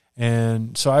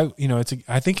 And so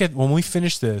I think when we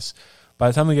finish this, by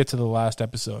the time we get to the last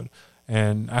episode,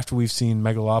 and after we've seen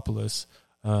Megalopolis,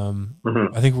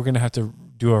 I think we're going to have to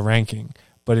do a ranking.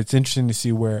 But it's interesting to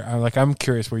see where, I'm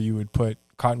curious where you would put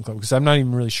Cotton Club, because I'm not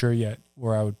even really sure yet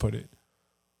where I would put it.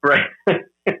 Right.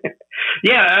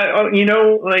 Yeah.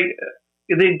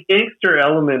 The gangster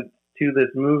element to this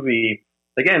movie,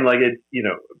 again,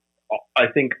 I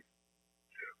think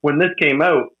when this came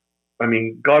out, I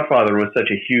mean, Godfather was such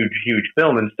a huge, huge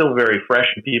film and still very fresh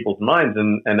in people's minds.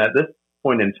 And at this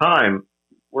point in time,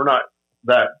 we're not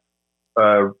that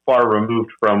far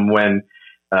removed from when,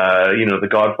 the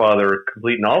Godfather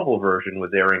complete novel version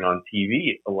was airing on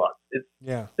TV a lot. It's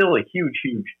still a huge,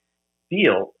 huge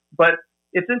deal. But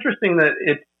it's interesting that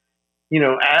it's,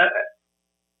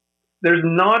 there's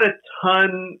not a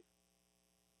ton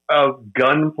of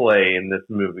gunplay in this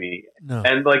movie. No.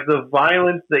 And the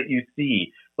violence that you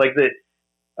see, I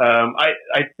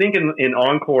think in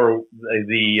Encore,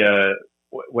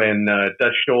 when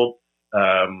Dutch Schultz,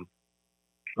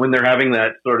 when they're having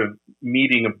that sort of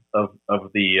meeting of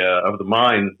the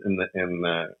minds in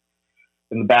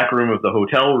the back room of the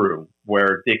hotel room,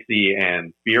 where Dixie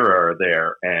and Spira are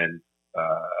there, and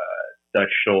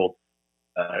Dutch Schultz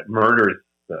murders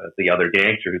the other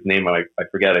gangster whose name I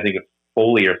forget. I think it's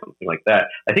Foley or something like that.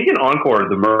 I think in Encore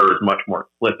the murder is much more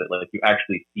explicit. Like, you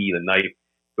actually see the knife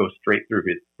go straight through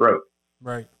his throat.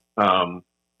 Right.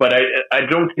 But I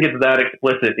don't think it's that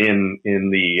explicit in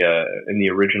the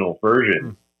original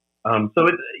version. So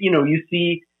it's, you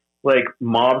see like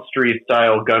mobstery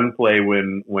style gunplay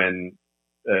when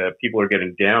people are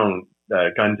getting gunned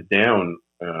down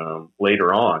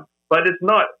later on, but it's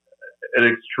not an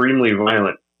extremely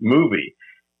violent movie.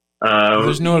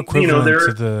 There's no equivalent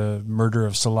to the murder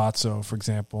of Sollozzo, for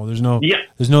example. There's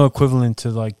no equivalent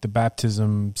to like the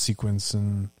baptism sequence,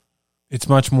 and it's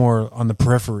much more on the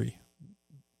periphery.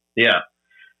 Yeah,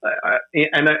 I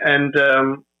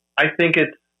think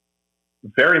it's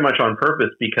very much on purpose,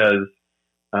 because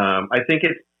I think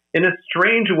it's, in a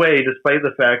strange way, despite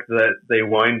the fact that they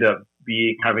wind up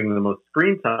having the most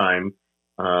screen time,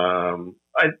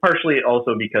 partially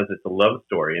also because it's a love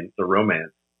story and it's a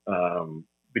romance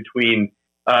between.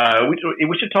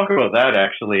 We should talk about that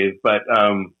actually, but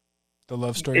the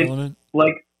love story element.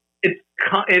 Like, it's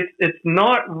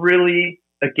not really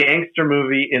a gangster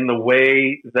movie in the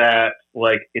way that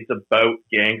like it's about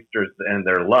gangsters and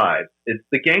their lives.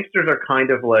 The gangsters are kind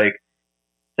of like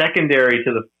secondary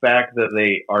to the fact that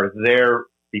they are there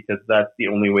because that's the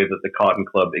only way that the Cotton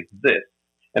Club exists.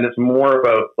 And it's more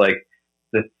about like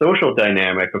the social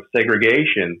dynamic of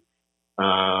segregation,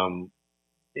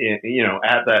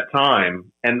 at that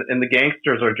time. And the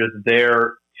gangsters are just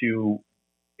there to,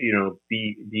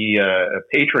 be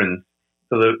patrons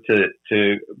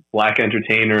to black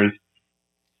entertainers,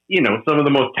 some of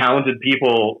the most talented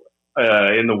people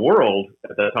in the world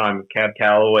at that time, Cab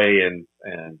Calloway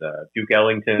and Duke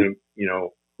Ellington,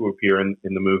 who appear in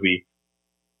the movie.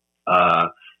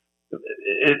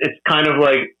 It's kind of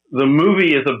like the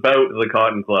movie is about the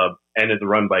Cotton Club and it's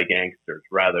run by gangsters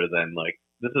rather than like,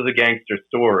 this is a gangster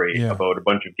story about a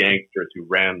bunch of gangsters who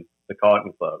ran the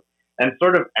Cotton Club. And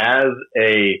sort of as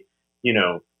a,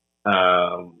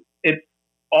 it's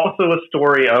also a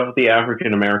story of the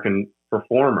African American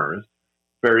performers,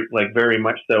 very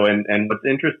much so. And what's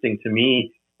interesting to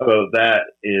me about that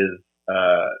is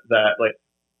that like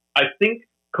I think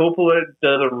Coppola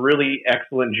does a really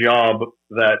excellent job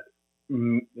that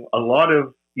a lot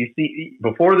of you see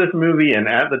before this movie and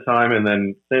at the time and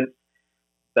then since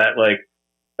that like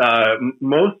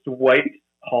most white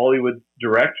Hollywood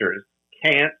directors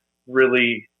can't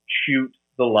really shoot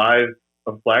the lives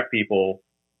of black people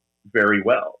very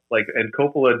well. Like, and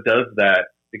Coppola does that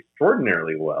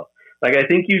extraordinarily well. Like, I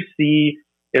think you see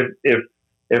if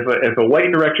a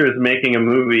white director is making a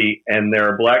movie and there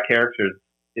are black characters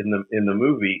in the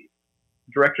movie,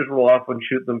 directors will often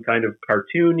shoot them kind of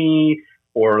cartoony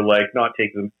or like not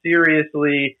take them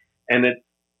seriously, and it's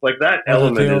like that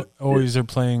element always are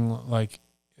playing like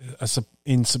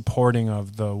in supporting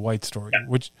of the white story,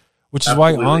 which is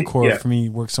why Encore for me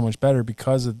works so much better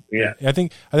because of I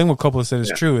think what Coppola said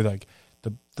is true. Like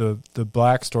the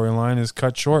black storyline is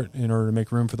cut short in order to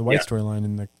make room for the white storyline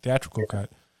in the theatrical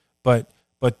cut. But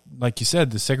like you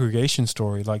said, the segregation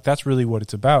story, like that's really what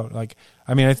it's about. Like,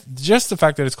 I mean, just the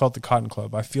fact that it's called the Cotton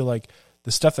Club, I feel like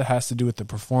the stuff that has to do with the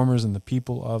performers and the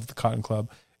people of the Cotton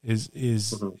Club is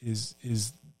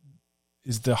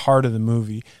the heart of the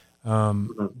movie.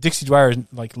 Dixie Dwyer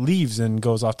like leaves and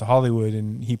goes off to Hollywood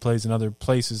and he plays in other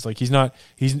places. Like he's I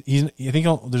think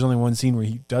there's only one scene where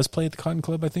he does play at the Cotton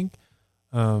Club, I think.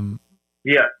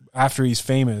 After he's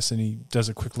famous and he does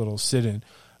a quick little sit-in.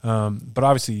 But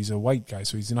obviously he's a white guy,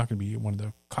 so he's not going to be one of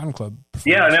the Cotton Club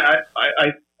performers. Yeah, and I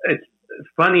it's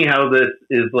funny how this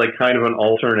is like kind of an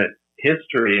alternate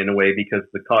history in a way, because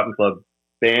the Cotton Club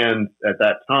band at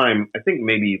that time, I think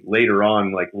maybe later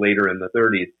on, like later in the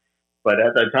 30s, but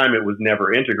at that time it was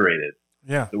never integrated.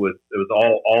 Yeah, it was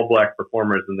all black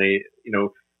performers, and they,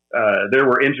 there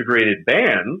were integrated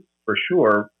bands for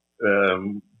sure,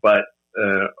 but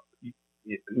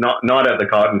not at the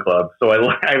Cotton Club. So I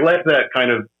like that kind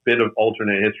of bit of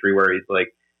alternate history where he's like,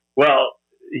 well,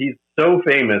 he's so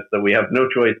famous that we have no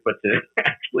choice but to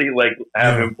actually like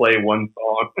have him play one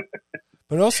song.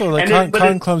 But also, like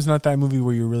Cotton Club's not that movie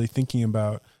where you're really thinking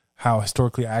about how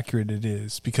historically accurate it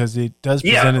is, because it does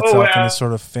present itself in a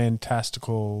sort of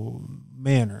fantastical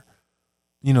manner.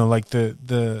 Like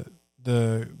the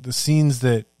scenes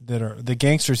that are the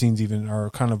gangster scenes even are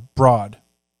kind of broad.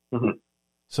 Mm-hmm.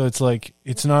 So it's like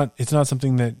it's not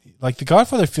something that, like, The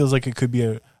Godfather feels like it could be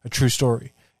a true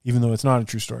story, even though it's not a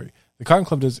true story. The Cotton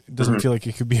Club doesn't feel like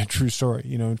it could be a true story.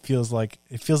 It feels like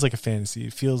a fantasy.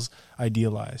 It feels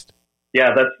idealized. Yeah,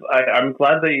 I'm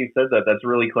glad that you said that. That's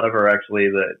really clever, actually.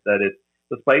 That it's,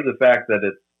 despite the fact that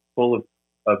it's full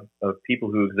of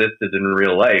people who existed in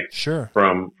real life. Sure.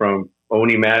 From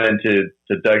Oni Madden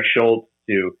to Doug Schultz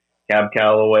to Cab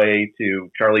Calloway to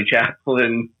Charlie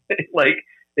Chaplin, like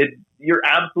you're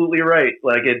absolutely right.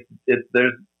 Like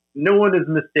there's no one is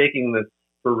mistaking this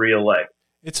for real life.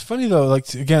 It's funny though.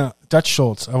 Like, again, Dutch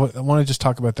Schultz. I want to just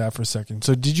talk about that for a second.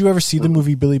 So, did you ever see the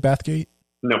movie Billy Bathgate?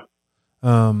 No.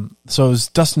 So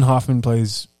Dustin Hoffman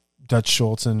plays Dutch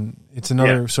Schultz, and it's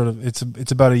another sort of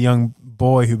it's about a young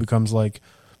boy who becomes like,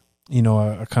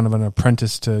 a kind of an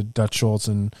apprentice to Dutch Schultz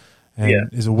and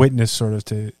is a witness sort of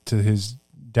to his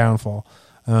downfall.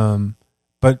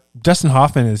 But Dustin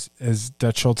Hoffman as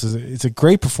Dutch Schultz it's a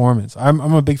great performance. I'm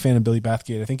a big fan of Billy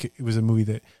Bathgate. I think it was a movie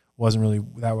that wasn't really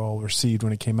that well received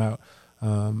when it came out.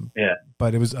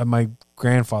 But it was my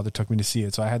grandfather took me to see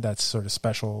it, so I had that sort of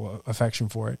special affection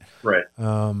for it. Right.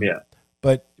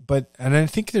 But and I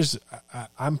think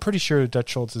I'm pretty sure Dutch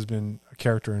Schultz has been a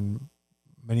character in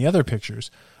many other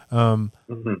pictures.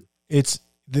 It's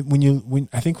when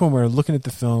I think when we're looking at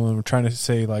the film and we're trying to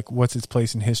say like what's its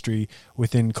place in history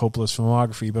within Coppola's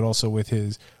filmography, but also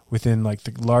within like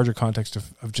the larger context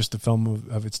of just the film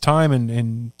of its time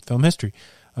and film history.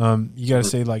 You got to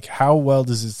say, like, how well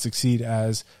does it succeed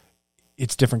as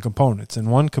it's different components.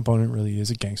 And one component really is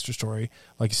a gangster story.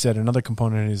 Like you said, another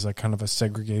component is like kind of a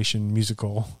segregation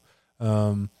musical.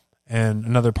 And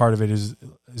another part of it is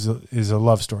a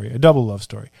love story, a double love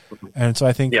story. And so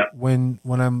I think when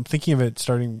I'm thinking of it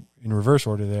starting in reverse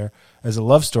order there as a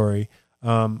love story,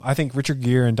 I think Richard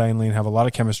Gere and Diane Lane have a lot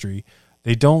of chemistry.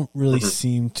 They don't really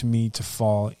seem to me to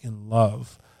fall in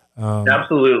love.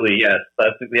 Absolutely, yes.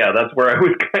 That's where I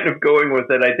was kind of going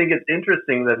with it. I think it's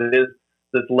interesting that it is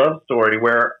this love story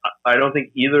where I don't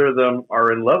think either of them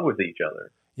are in love with each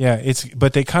other. Yeah,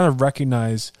 but they kind of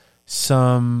recognize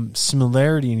some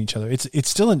similarity in each other. It's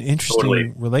still an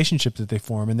interesting relationship that they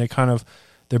form, and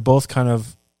they're both kind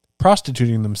of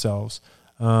prostituting themselves,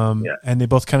 and they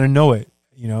both kind of know it,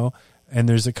 and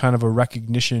there's a kind of a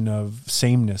recognition of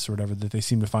sameness or whatever that they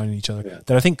seem to find in each other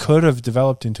that I think could have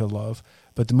developed into love,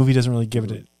 but the movie doesn't really give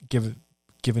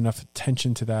enough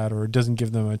attention to that, or it doesn't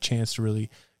give them a chance to really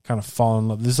kind of fall in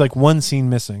love. There's like one scene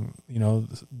missing,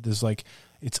 there's like,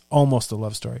 it's almost a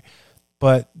love story,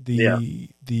 but the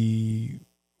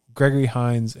Gregory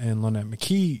Hines and Lynette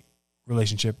McKee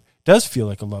relationship does feel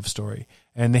like a love story,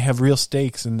 and they have real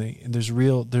stakes, and there's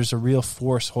a real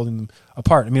force holding them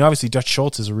apart. I mean, obviously Dutch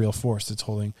Schultz is a real force that's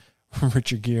holding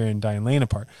Richard Gere and Diane Lane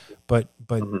apart, but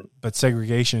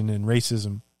segregation and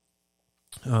racism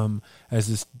as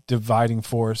this dividing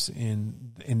force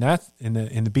in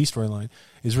the B storyline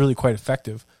is really quite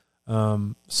effective.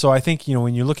 So I think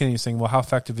when you're looking at it, you're saying, well, how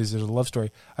effective is it a love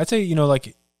story? I'd say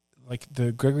like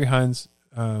the Gregory Hines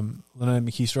Lynette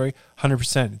McKee story,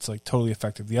 100%. It's like totally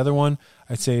effective. The other one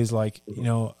I'd say is like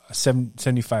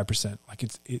 75%. Like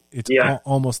it's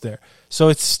almost there. So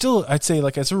it's still, I'd say,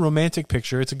 like as a romantic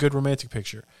picture, it's a good romantic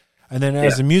picture. And then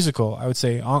as a musical, I would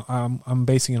say I'm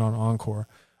basing it on Encore.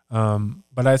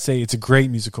 But I'd say it's a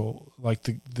great musical. Like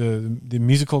the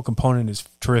musical component is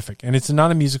terrific, and it's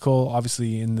not a musical,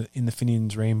 obviously, in the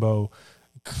Finian's Rainbow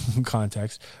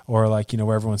context, or like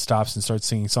where everyone stops and starts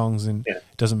singing songs and it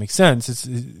doesn't make sense.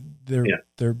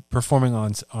 They're performing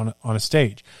on a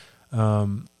stage,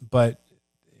 but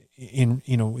in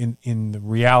the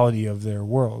reality of their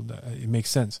world, it makes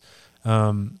sense.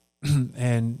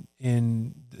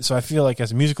 So I feel like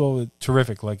as a musical,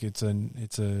 terrific. Like it's a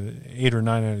 8 or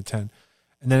 9 out of 10.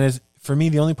 And then for me,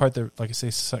 the only part that, like I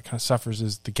say, kind of suffers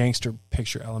is the gangster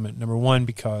picture element. Number one,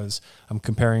 because I'm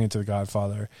comparing it to The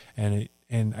Godfather, and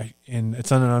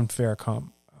it's an unfair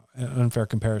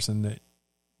comparison that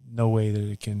no way that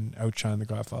it can outshine The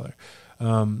Godfather.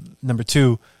 Number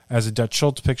two, as a Dutch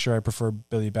Schultz picture, I prefer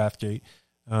Billy Bathgate.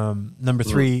 Number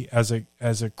three, as a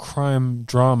crime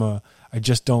drama, I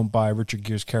just don't buy Richard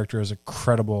Gere's character as a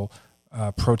credible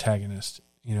protagonist,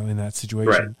 in that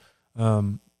situation.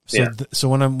 Right. So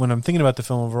when I'm thinking about the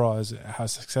film overall, as how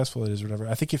successful it is, or whatever,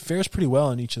 I think it fares pretty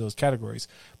well in each of those categories.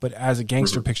 But as a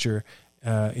gangster picture,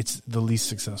 it's the least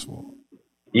successful.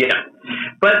 Yeah,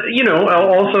 but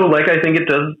also, like, I think it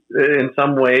does in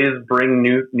some ways bring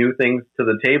new things to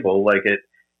the table. Like it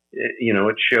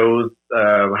shows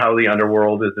how the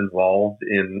underworld is involved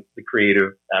in the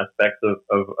creative aspects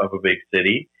of a big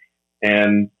city.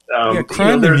 And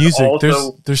crime and music.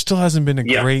 Also, there still hasn't been a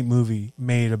great movie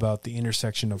made about the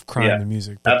intersection of crime and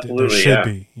music, but absolutely, there should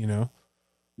be.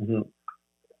 Mm-hmm.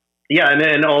 Yeah,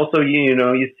 and also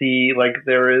you see, like,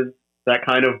 there is that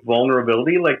kind of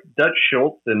vulnerability. Like Dutch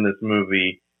Schultz in this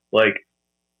movie, like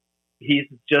he's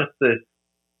just this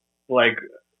like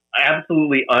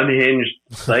absolutely unhinged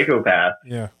psychopath.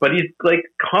 But he's like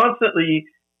constantly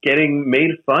getting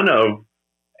made fun of,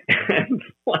 and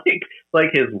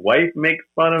like his wife makes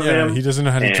fun of him. He doesn't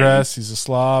know how to dress. He's a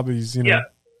slob. He's Dixie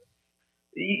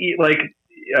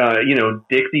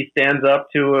stands up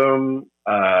to him.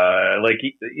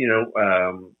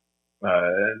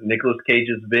 Nicolas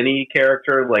Cage's Vinny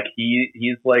character, like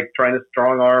he's like trying to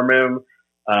strong arm him.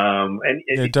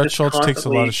 And Dutch Schultz takes a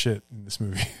lot of shit in this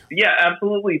movie. Yeah,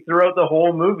 absolutely, throughout the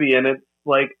whole movie, and it's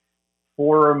like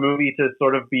for a movie to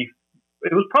sort of be,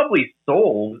 it was probably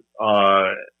sold,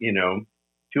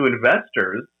 to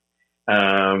investors,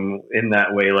 in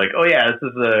that way. Like, oh yeah, this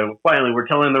is finally we're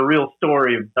telling the real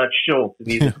story of Dutch Schultz,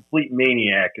 and he's a complete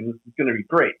maniac, and this is going to be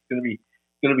great. It's going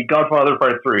to be Godfather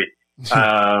Part 3. So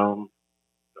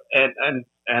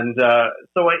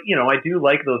I do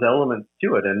like those elements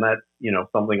to it, and that's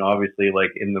something obviously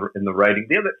like in the writing.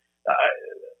 The other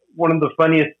one of the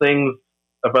funniest things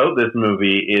about this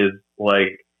movie is,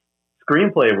 like,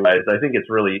 screenplay wise, I think it's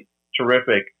really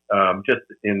terrific. Just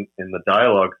in the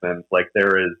dialogue sense, like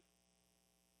there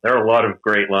are a lot of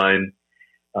great lines,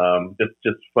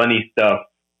 just funny stuff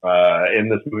in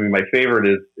this movie. My favorite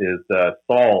is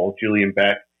Saul, Julian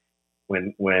Beck,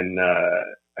 when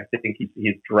I think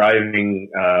he's driving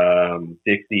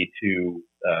Dixie to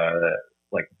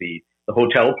like the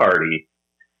hotel party,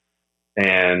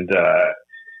 and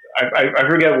I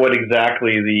forget what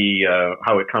exactly the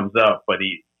how it comes up, but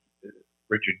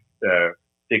Richard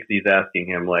Dixie's asking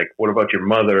him like, "What about your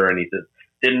mother?" And he says,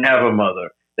 "Didn't have a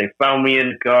mother. They found me in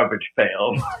a garbage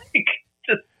pail." Like,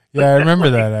 yeah, I remember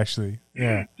that actually.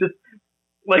 Yeah, just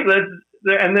like that.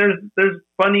 And there's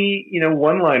funny,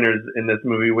 one-liners in this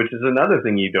movie, which is another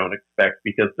thing you don't expect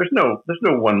because there's no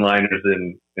one-liners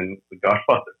in the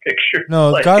Godfather picture.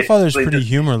 No, like, Godfather's pretty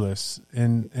humorless,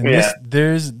 and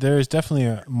there's definitely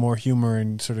a more humor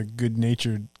and sort of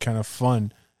good-natured kind of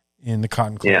fun in the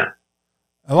Cotton Club. Yeah,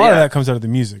 a lot of that comes out of the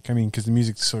music. I mean, because the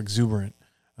music's so exuberant,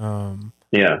 and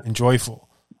joyful.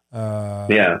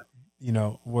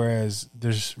 Whereas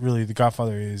there's really the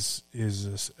Godfather is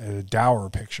a dour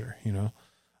picture,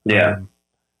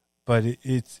 but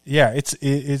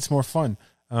it's more fun.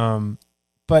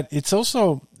 But it's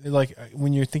also like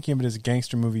when you're thinking of it as a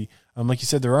gangster movie, like you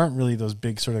said, there aren't really those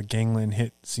big sort of gangland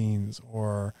hit scenes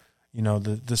or,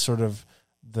 the sort of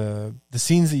the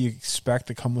scenes that you expect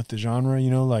to come with the genre,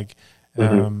 it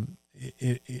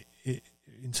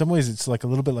in some ways it's like a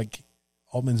little bit like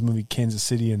Altman's movie Kansas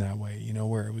City in that way,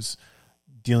 where it was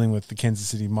dealing with the Kansas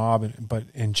City mob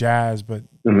and jazz, but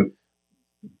it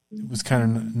was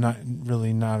kind of not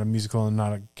a musical and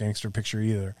not a gangster picture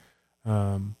either.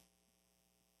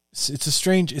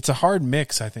 It's a hard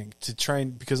mix, I think, to try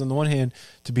and, because on the one hand,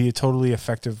 to be a totally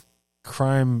effective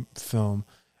crime film,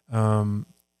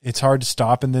 it's hard to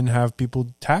stop and then have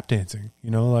people tap dancing,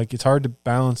 like it's hard to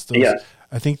balance those. Yeah.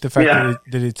 I think the fact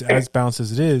that it's as balanced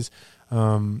as it is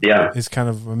kind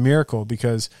of a miracle,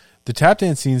 because the tap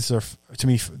dance scenes are, to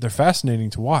me, they're fascinating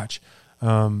to watch.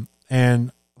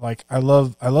 And like, I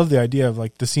love the idea of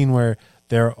like the scene where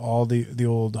they're all the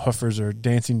old hoofers are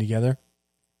dancing together.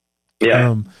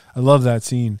 Yeah. I love that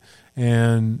scene.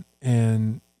 And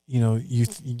you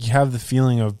have the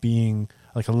feeling of being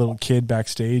like a little kid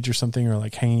backstage or something, or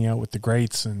like hanging out with the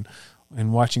greats and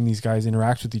watching these guys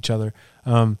interact with each other.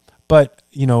 But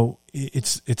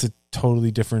it's a totally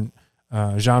different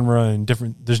genre and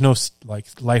different. There's no like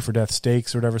life or death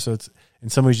stakes or whatever. So it's, in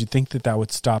some ways, you think that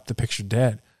would stop the picture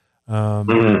dead.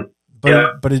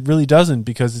 But it really doesn't,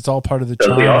 because it's all part of the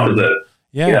charm. The opposite.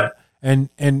 Yeah.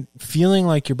 And feeling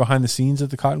like you're behind the scenes at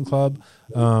the Cotton Club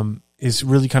is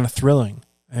really kind of thrilling.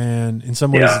 And in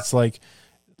some ways, it's like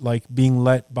being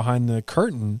let behind the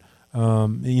curtain.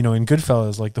 In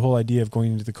Goodfellas, like the whole idea of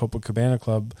going into the Copacabana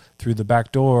Club through the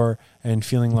back door and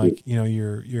feeling like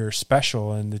you're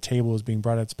special and the table is being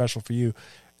brought out special for you.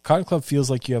 Cotton Club feels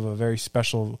like you have a very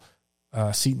special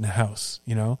seat in the house,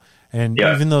 and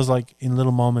even those like in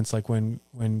little moments, like when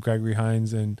Gregory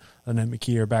Hines and Lynette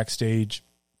McKee are backstage,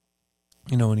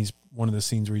 and he's one of the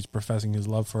scenes where he's professing his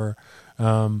love for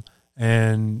her,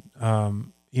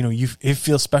 it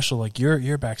feels special, like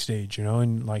you're backstage,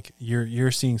 and like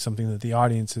you're seeing something that the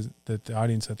audience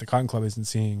at the Cotton Club isn't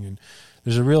seeing, and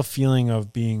there's a real feeling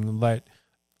of being let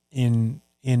in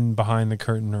behind the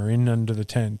curtain or in under the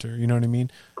tent, or you know what I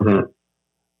mean? Mm-hmm.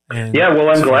 And well,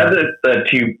 I'm glad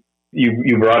that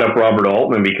you brought up Robert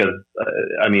Altman, because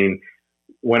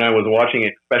when I was watching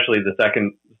it, especially the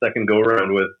second go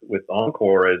around with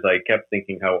Encore, is I kept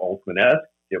thinking how Altman-esque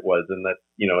it was, and that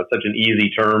it's such an easy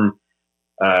term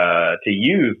to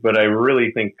use, but I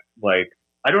really think, like,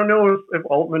 I don't know if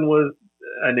Altman was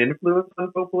an influence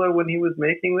on Coppola when he was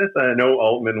making this. I know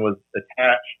Altman was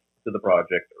attached to the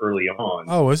project early on.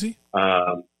 Oh, was he?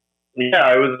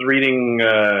 I was reading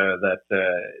that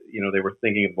they were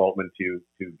thinking of Altman to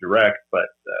direct, but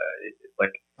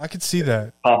like, I could see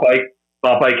that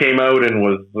Popeye came out and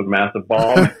was a massive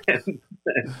bomb, and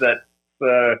that's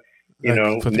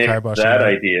nixed that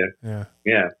idea.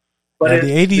 Yeah. But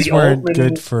the 80s weren't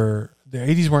good for... The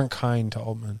 80s weren't kind to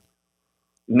Altman.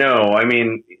 No,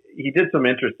 he did some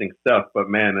interesting stuff, but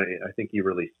man, I think he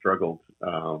really struggled.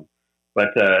 But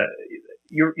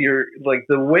you're like,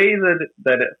 the way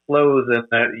that it flows, and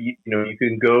that you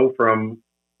can go from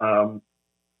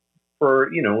for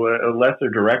a lesser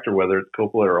director, whether it's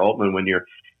Coppola or Altman, when you're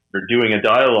doing a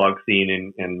dialogue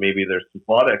scene and maybe there's some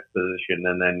plot exposition,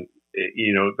 and then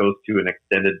it goes to an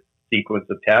extended sequence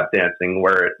of tap dancing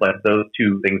where those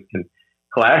two things can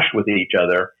clash with each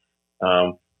other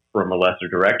from a lesser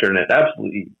director, and it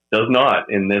absolutely does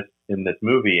not in this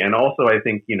movie. And also, I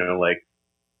think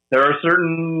there are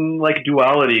certain like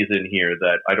dualities in here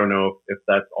that I don't know if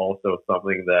that's also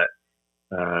something that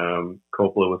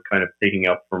Coppola was kind of picking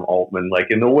up from Altman, like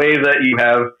in the way that you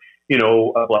have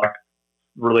a black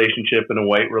relationship and a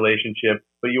white relationship,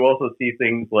 but you also see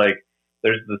things like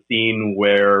there's the scene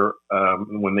where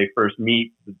when they first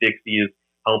meet, Dixie is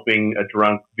helping a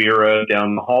drunk Vera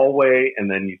down the hallway, and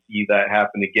then you see that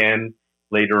happen again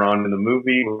later on in the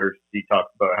movie where she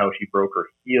talks about how she broke her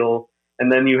heel.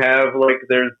 And then you have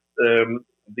there's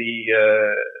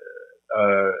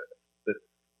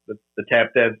the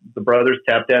tap dance, the brothers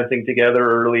tap dancing together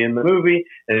early in the movie,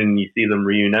 and you see them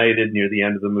reunited near the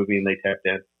end of the movie, and they tap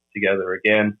dance together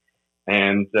again.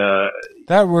 And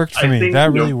that worked for me.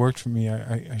 That really worked for me.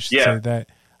 I should say that.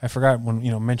 I forgot when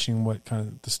mentioning what kind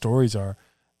of the stories are.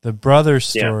 The brothers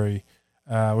story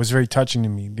was very touching to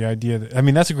me. The idea that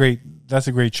that's a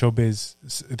great showbiz.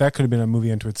 That could have been a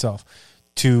movie unto itself.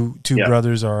 Two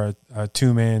brothers are a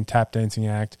 2-man tap dancing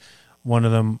act. One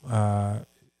of them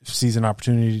sees an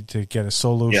opportunity to get a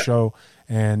solo show,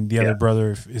 and the other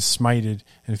brother is smited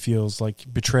and feels like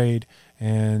betrayed,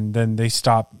 and then they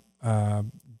stop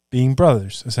being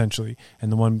brothers essentially,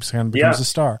 and the one kind of becomes a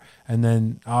star, and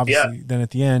then obviously then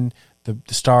at the end the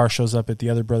star shows up at the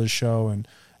other brother's show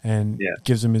and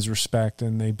gives him his respect,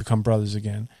 and they become brothers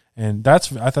again. And I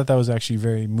thought that was actually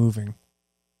very moving.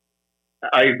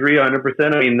 I agree 100%.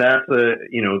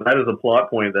 That is a plot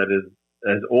point that is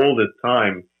as old as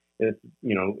time. It's,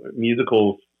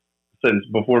 musicals, since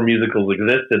before musicals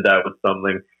existed, that was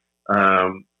something.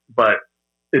 But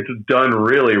it's done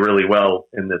really, really well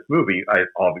in this movie.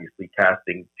 Obviously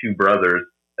casting two brothers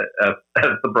as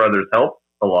the brothers helped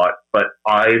a lot. But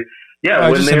I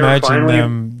when just they imagine were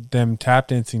finally them tap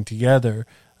dancing together.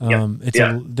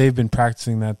 They've been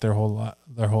practicing that their whole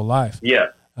life. Yeah.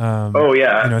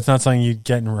 It's not something you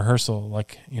get in rehearsal,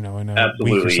 in a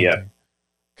week or something.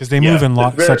 Because they move in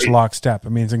such lockstep.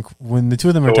 When the two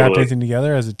of them are tap dancing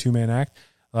together as a 2-man act,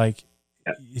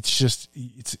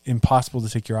 it's impossible to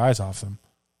take your eyes off them.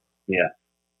 Yeah.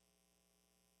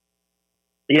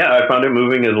 Yeah, I found it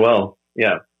moving as well.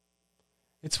 Yeah.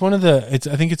 I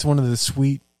think it's one of the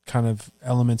sweet kind of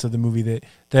elements of the movie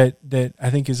that I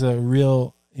think is a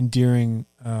real endearing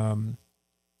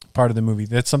part of the movie.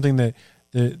 That's something that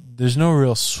there's no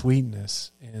real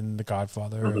sweetness in The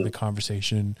Godfather or The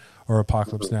Conversation or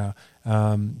Apocalypse Now.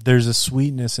 There's a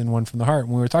sweetness in One from the Heart.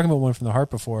 When we were talking about One from the Heart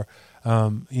before,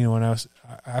 when I was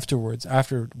after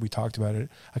we talked about it,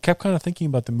 I kept kind of thinking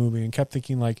about the movie and kept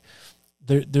thinking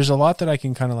there's a lot that I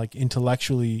can kind of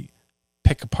intellectually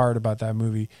pick apart about that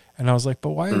movie. And I was like,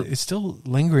 but why? It's still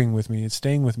lingering with me. It's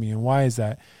staying with me. And why is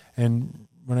that? And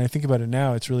when I think about it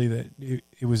now, it's really that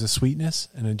it was a sweetness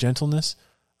and a gentleness.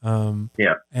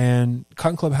 And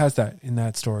Cotton Club has that in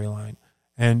that storyline,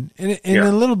 and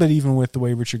a little bit even with the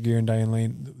way Richard Gere and Diane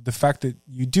Lane, the fact that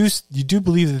you do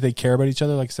believe that they care about each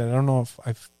other. Like I said, I don't know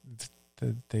if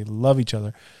they love each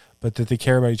other, but that they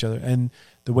care about each other, and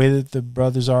the way that the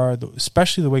brothers are,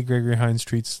 especially the way Gregory Hines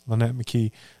treats Lynette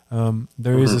McKee.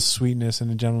 There is a sweetness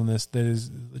and a gentleness that is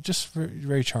just very,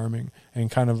 very charming and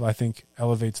kind of, I think,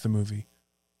 elevates the movie.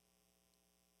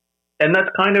 And that's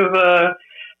kind of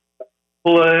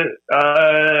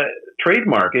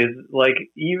trademark is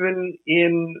even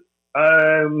in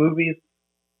movies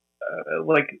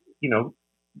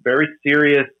very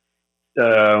serious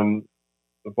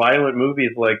violent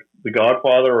movies like The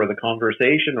Godfather or The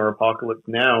Conversation or Apocalypse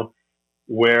Now,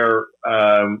 where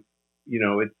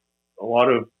it's a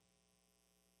lot of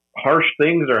harsh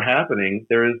things are happening.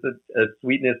 There is a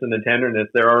sweetness and a tenderness.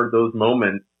 There are those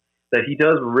moments that he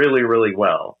does really, really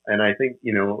well, and I think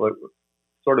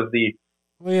sort of the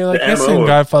I guess in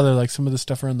Godfather, some of the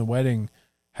stuff around the wedding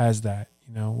has that.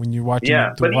 When you're watching,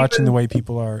 watching the way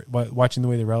people are, watching the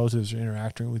way the relatives are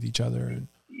interacting with each other, and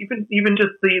even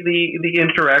just the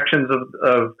interactions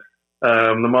of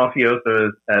the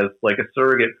mafioso as a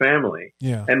surrogate family,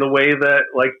 and the way that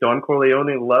Don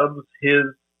Corleone loves his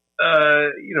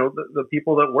the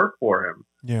people that work for him.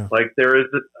 Yeah, I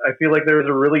feel like there is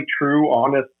a really true,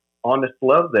 honest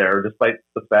love there, despite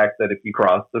the fact that if you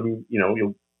cross them,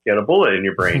 you'll get a bullet in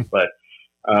your brain. But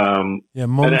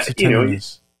moments of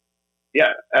tenderness.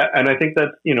 And I think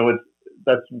that's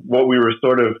that's what we were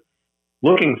sort of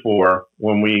looking for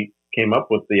when we came up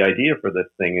with the idea for this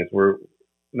thing. Is we're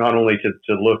not only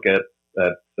to look at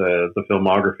the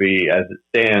filmography as it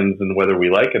stands and whether we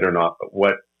like it or not, but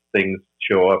what things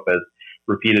show up as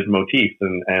repeated motifs,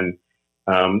 and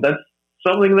that's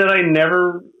something that I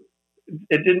never.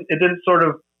 It didn't sort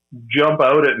of jump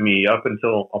out at me up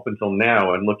until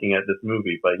now and looking at this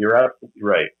movie, but you're absolutely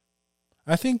right.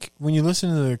 I think when you listen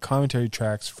to the commentary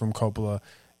tracks from Coppola,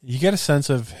 you get a sense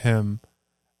of him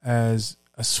as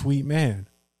a sweet man.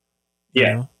 You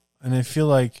know? And I feel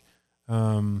like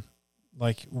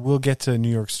we'll get to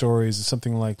New York Stories,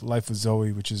 something like Life with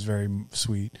Zoe, which is very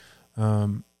sweet.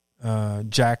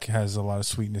 Jack has a lot of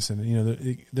sweetness in it. You know,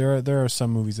 there are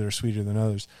some movies that are sweeter than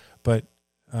others, but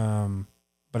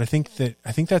I think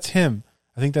that's him.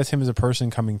 I think that's him as a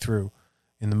person coming through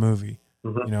in the movie.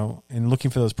 Mm-hmm. You know, and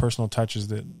looking for those personal touches,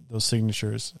 those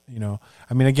signatures. You know,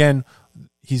 I mean, again,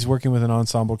 he's working with an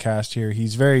ensemble cast here.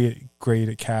 He's very great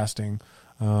at casting,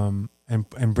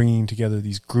 and bringing together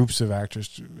these groups of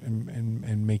actors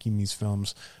and making these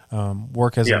films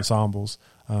work as ensembles.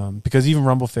 Because even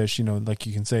Rumblefish, you know, like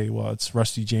you can say, well, it's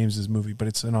Rusty James's movie, but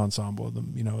it's an ensemble.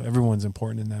 You know, everyone's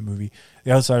important in that movie.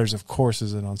 The Outsiders, of course,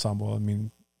 is an ensemble. I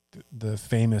mean, the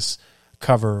famous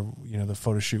cover, you know, the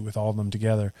photo shoot with all of them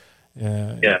together.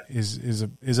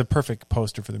 Is a perfect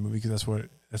poster for the movie, because that's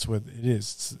what it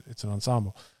is. It's an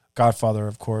ensemble. Godfather,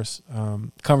 of course.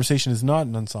 Conversation is not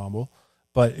an ensemble,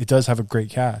 but it does have a great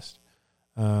cast.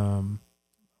 You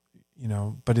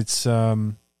know, but it's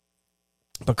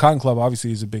but Cotton Club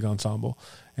obviously is a big ensemble,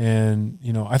 and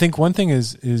you know, I think one thing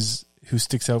is who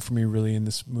sticks out for me really in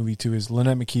this movie too is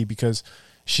Lynette McKee, because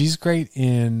she's great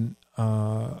in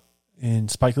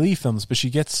Spike Lee films, but she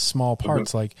gets small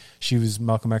parts. Mm-hmm. Like she was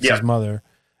Malcolm X's mother,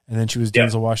 and then she was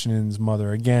Denzel Washington's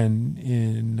mother again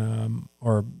in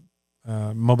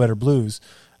Mo Better Blues.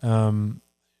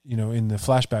 You know, in the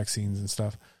flashback scenes and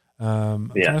stuff.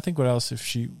 I'm trying to think what else if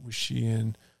she was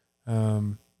in.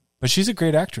 But she's a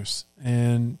great actress,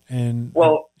 and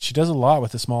she does a lot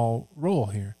with a small role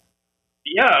here.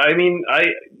 Yeah, I mean, I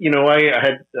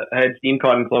had seen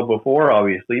Cotton Club before,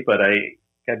 obviously, but I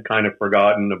had kind of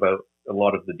forgotten about a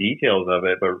lot of the details of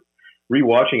it. But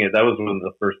rewatching it, that was one of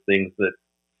the first things that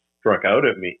struck out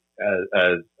at me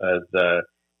as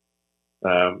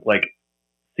like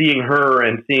seeing her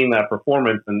and seeing that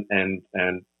performance and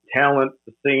talent,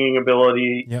 the singing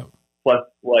ability, plus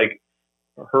like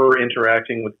her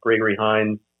interacting with Gregory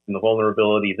Hines and the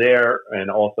vulnerability there,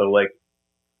 and also like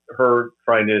her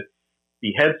trying to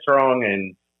be headstrong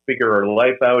and figure her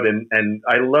life out, and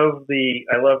I love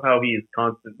how he's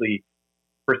constantly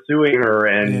pursuing her,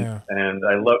 and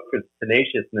I love his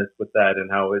tenaciousness with that, and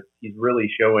how he's really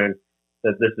showing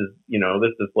that this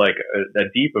is like a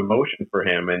deep emotion for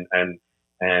him,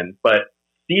 and but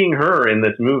seeing her in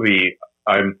this movie,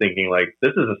 I'm thinking like,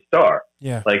 this is a star.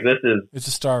 Yeah. Like it's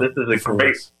a star. This is a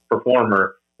great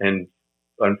performer, and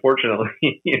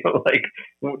unfortunately, like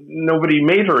nobody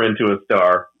made her into a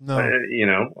star. No.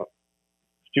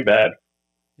 It's too bad.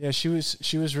 Yeah, she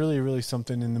was really, really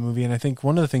something in the movie, and I think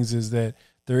one of the things is that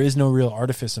there is no real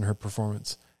artifice in her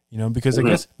performance. Because I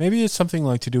guess maybe it's something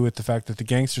like to do with the fact that the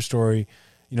gangster story,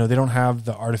 they don't have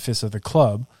the artifice of the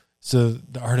club, so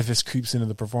the artifice creeps into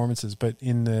the performances. But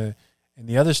in the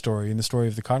other story, in the story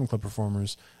of the Cotton Club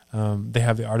performers, they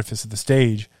have the artifice of the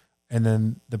stage, and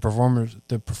then the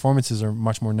performances are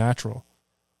much more natural.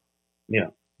 Yeah.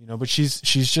 But she's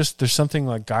just, there's something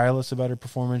like guileless about her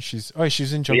performance. She's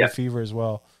in Jungle Fever as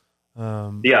well.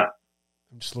 I'm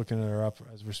just looking at her up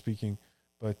as we're speaking,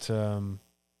 but I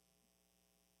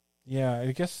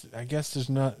guess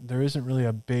there isn't really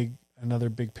another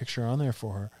big picture on there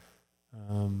for her.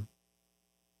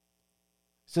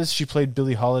 It says she played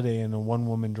Billie Holiday in a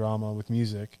one-woman drama with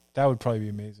music. That would probably be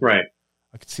amazing. Right.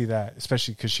 I could see that,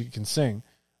 especially because she can sing.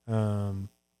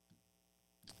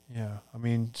 Yeah, I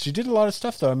mean, she did a lot of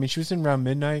stuff, though. I mean, she was in Around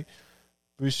Midnight,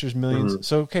 Brewster's Millions. Mm-hmm.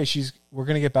 So, okay, we're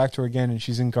going to get back to her again, and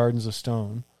she's in Gardens of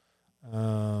Stone.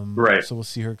 Right. So we'll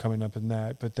see her coming up in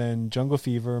that. But then Jungle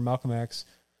Fever, Malcolm X,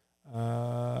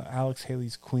 Alex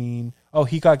Haley's Queen. Oh,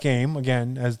 He Got Game,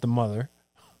 again, as the mother.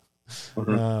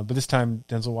 Mm-hmm. But this time,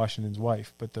 Denzel Washington's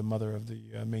wife, but the mother of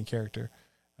the main character.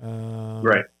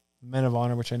 Right. Men of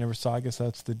Honor, which I never saw. I guess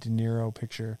that's the De Niro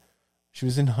picture. She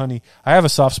was in Honey. I have a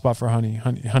soft spot for Honey.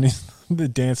 Honey, the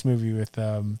dance movie with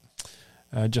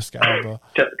Jessica Alba.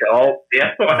 Jessica Alba. Yeah,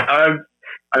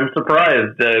 I'm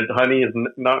surprised that Honey is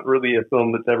not really a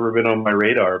film that's ever been on my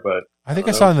radar. But I think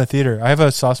I saw it in the theater. I have a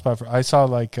soft spot for. I saw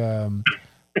like what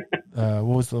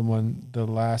was the one?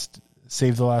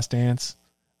 Save the Last Dance.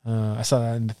 I saw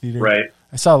that in the theater. Right.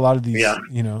 I saw a lot of these. Yeah.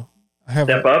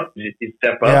 Step Up? Did you see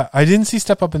Step Up? Yeah, I didn't see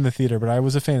Step Up in the theater, but I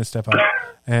was a fan of Step Up.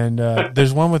 And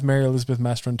there's one with Mary Elizabeth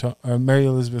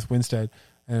Winstead,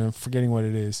 and I'm forgetting what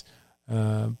it is.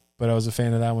 But I was a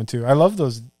fan of that one too. I love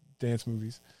those dance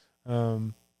movies.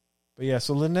 But yeah,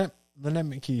 so Lynette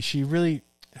McKee, she really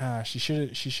she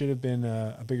should have been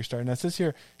a bigger star. And it says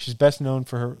here she's best known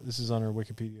for her. This is on her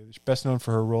Wikipedia. She's best known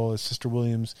for her role as Sister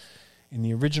Williams in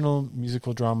the original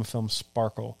musical drama film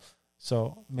Sparkle.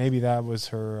 So maybe that was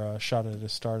her shot at a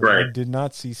start. Right. I did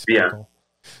not see Sparkle.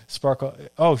 Yeah. Sparkle.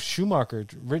 Oh, Schumacher,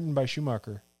 written by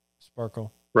Schumacher.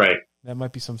 Sparkle. Right. That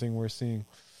might be something we're seeing.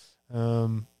 I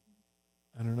don't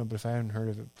know, but if I hadn't heard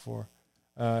of it before.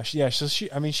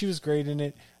 She was great in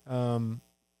it.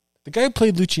 The guy who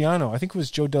played Luciano, I think it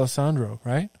was Joe D'Alessandro,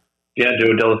 right? Yeah,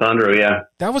 Joe D'Alessandro, yeah.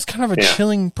 That was kind of a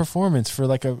chilling performance for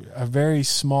like a very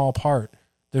small part.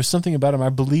 There's something about him. I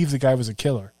believe the guy was a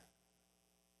killer.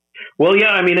 Well,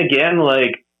 yeah, I mean, again,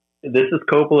 like, this is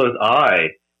Coppola's eye.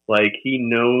 Like, he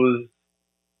knows,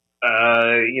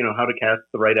 how to cast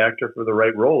the right actor for the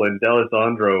right role. And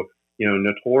D'Alessandro,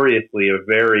 notoriously a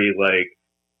very, like,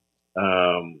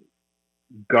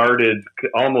 guarded,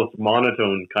 almost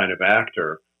monotone kind of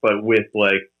actor, but with,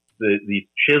 like, these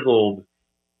chiseled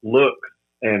looks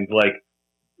and, like,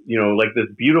 like this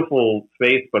beautiful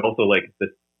face, but also, like,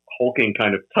 this hulking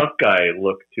kind of tough guy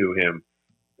look to him.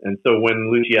 And so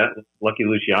when Lucky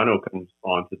Luciano comes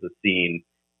onto the scene,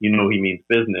 he means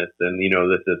business, and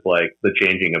this is like the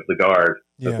changing of the guard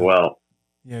as well.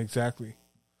 Yeah, exactly.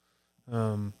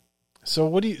 So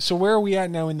where are we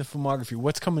at now in the filmography?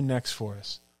 What's coming next for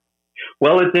us?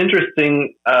 Well, it's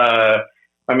interesting.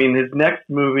 His next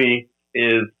movie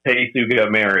is Peggy Sue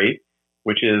Got Married,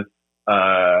 which is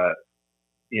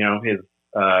his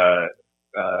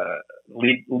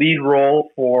lead role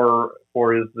for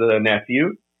his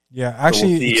nephew. Yeah,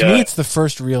 actually, to me, it's the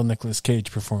first real Nicolas Cage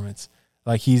performance.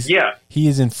 Like he is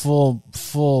in full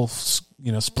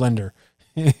splendor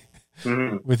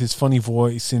with his funny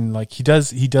voice, and like he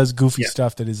does goofy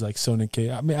stuff that is like so Nick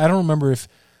Cage. I mean, I don't remember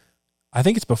I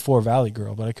think it's before Valley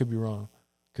Girl, but I could be wrong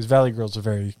because Valley Girl's a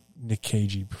very Nick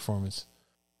Cagey performance.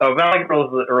 Oh, Valley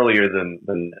Girl's earlier than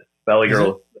this. Valley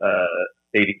Girl's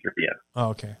 83. Yeah.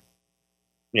 Oh, okay.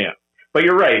 Yeah, but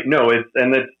you're right. No, it's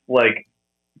like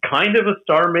kind of a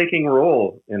star-making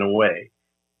role in a way,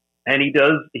 and he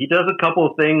does a couple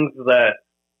of things that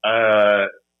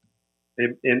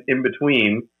in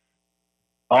between,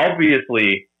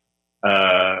 obviously,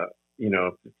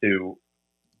 to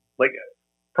like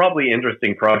probably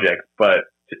interesting projects, but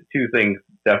two things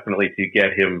definitely to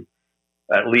get him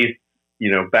at least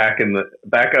back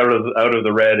out of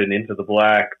the red and into the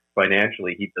black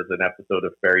financially. He does an episode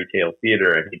of Fairy Tale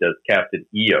Theater, and he does Captain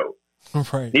EO.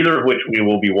 Right. Neither of which we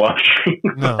will be watching.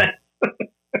 No.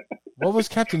 What was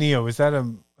Captain EO? Is that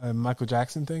a Michael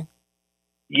Jackson thing?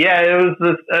 Yeah, it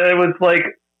was like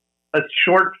a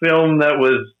short film that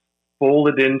was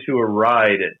folded into a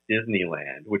ride at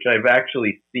Disneyland, which I've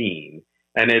actually seen.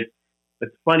 And it's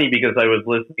funny because I was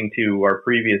listening to our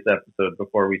previous episode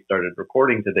before we started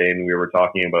recording today, and we were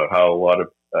talking about how a lot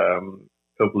of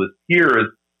Coppola's peers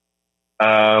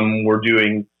were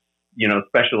doing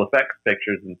special effects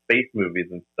pictures and space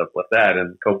movies and stuff like that,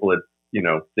 and Coppola,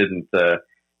 didn't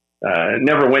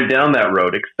never went down that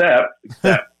road except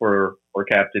for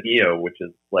Captain EO, which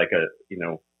is like a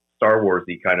Star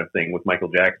Warsy kind of thing with Michael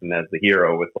Jackson as the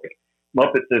hero with like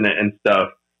Muppets in it and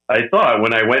stuff. I thought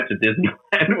when I went to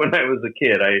Disneyland when I was a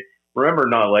kid, I remember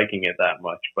not liking it that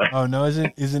much. But oh no, is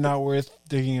it not worth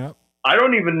digging up? I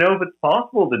don't even know if it's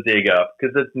possible to dig up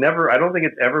because I don't think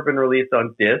it's ever been released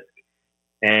on disc.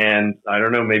 And I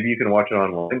don't know, maybe you can watch it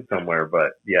online somewhere,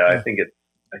 but yeah. I think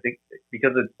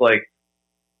because it's like,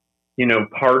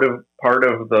 part of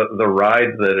the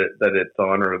rides that it's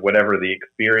on or whatever the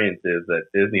experience is at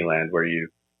Disneyland where you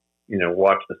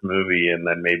watch this movie and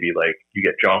then maybe like you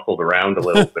get jostled around a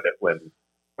little bit when,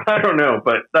 I don't know,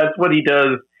 but that's what he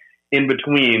does in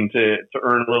between to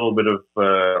earn a little bit of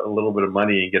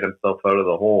money and get himself out of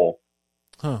the hole.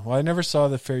 Huh. Well, I never saw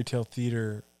the Fairy Tale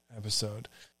Theater episode.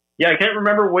 Yeah, I can't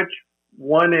remember which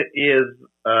one it is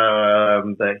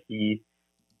that he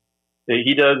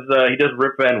does. He does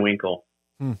Rip Van Winkle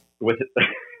with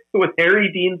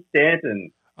Harry Dean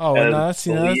Stanton. Oh, no, that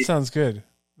sounds good.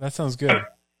 That sounds good.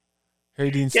 Harry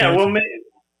Dean Stanton. Yeah, well,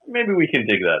 maybe we can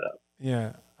dig that up.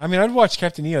 Yeah, I mean, I'd watch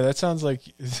Captain EO. That sounds like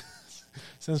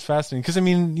sounds fascinating. Because I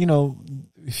mean,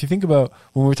 if you think about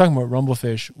when we were talking about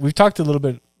Rumblefish, we've talked a little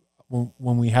bit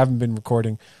when we haven't been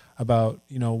recording about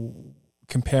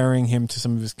comparing him to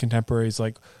some of his contemporaries,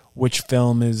 like which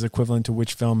film is equivalent to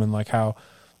which film, and like how,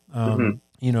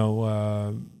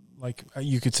 like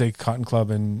you could say Cotton Club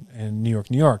and New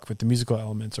York with the musical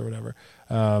elements or whatever.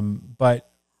 But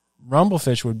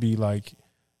Rumblefish would be like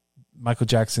Michael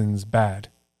Jackson's Bad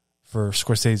for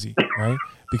Scorsese, right?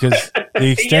 Because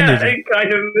they extended it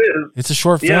kind of is. It's a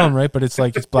short film, right? But it's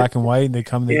like it's black and white,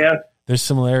 and there's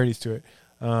similarities to it.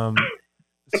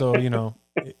 So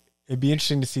it'd be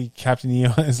interesting to see Captain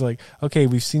EO as like, okay,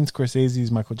 we've seen Scorsese's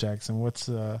Michael Jackson. What's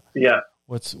Francis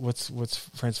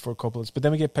Ford Coppola's? But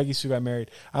then we get Peggy Sue Got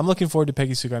Married. I'm looking forward to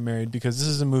Peggy Sue Got Married because this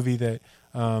is a movie that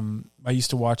I used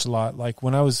to watch a lot. Like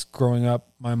when I was growing up,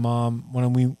 my mom,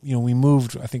 when we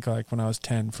moved, I think like when I was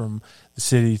 10 from the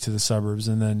city to the suburbs,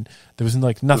 and then there was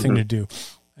like nothing to do.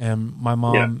 And my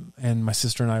mom and my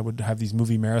sister and I would have these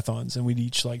movie marathons, and we'd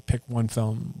each like pick one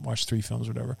film, watch 3 films,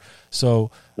 or whatever.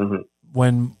 So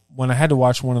when I had to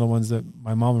watch one of the ones that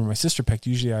my mom or my sister picked,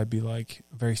 usually I'd be like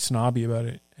very snobby about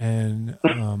it. And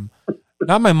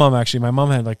not my mom, actually. My mom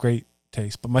had like great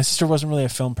taste, but my sister wasn't really a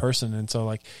film person. And so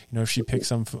like, if she picked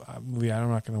some movie I'm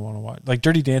not going to want to watch, like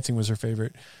Dirty Dancing was her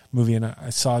favorite movie. And I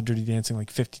saw Dirty Dancing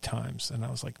like 50 times. And I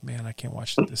was like, man, I can't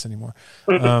watch this anymore.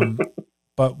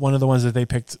 But one of the ones that they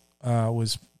picked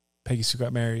was Peggy Sue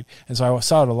Got Married, and so I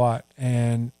saw it a lot,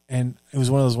 and it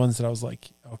was one of those ones that I was like,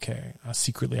 okay,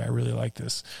 secretly I really like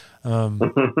this,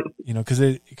 because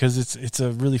it's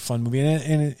a really fun movie,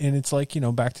 and it's like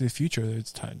Back to the Future.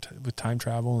 It's with time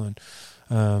travel and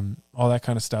all that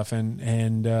kind of stuff,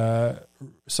 and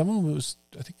someone was,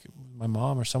 I think my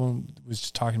mom or someone was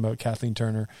just talking about Kathleen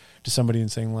Turner to somebody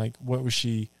and saying like, what was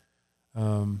she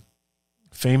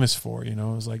famous for? It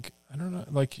was like, I don't know,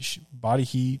 like Body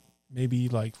Heat, maybe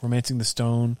like Romancing the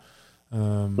Stone.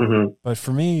 But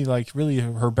for me, like really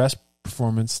her best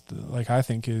performance, like I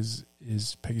think is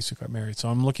Peggy Sue Got Married. So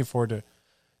I'm looking forward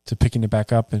to picking it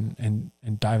back up and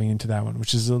diving into that one,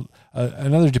 which is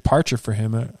another departure for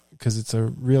him because it's a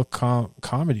real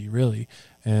comedy really.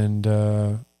 And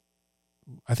I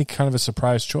think kind of a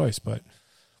surprise choice, but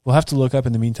we'll have to look up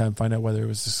in the meantime, find out whether it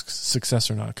was a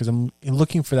success or not. Because I'm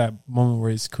looking for that moment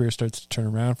where his career starts to turn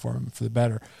around for him for the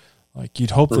better. Like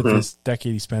you'd hope that this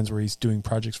decade he spends where he's doing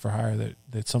projects for hire that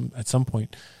at some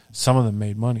point some of them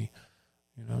made money.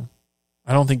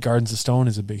 I don't think Gardens of Stone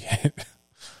is a big hit.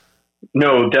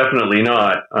 No, definitely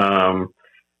not.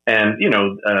 And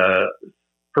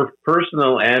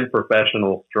personal and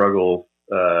professional struggles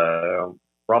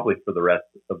probably for the rest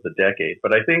of the decade.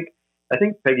 But I think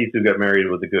Peggy Sue Got Married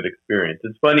was a good experience.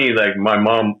 It's funny, like my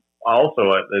mom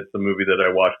also, it's a movie that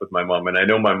I watched with my mom, and I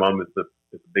know my mom is a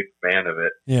big fan of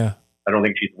it. Yeah. I don't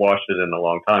think she's watched it in a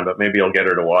long time, but maybe I'll get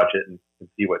her to watch it and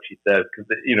see what she says. Because,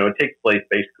 it takes place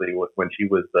basically when she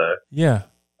was,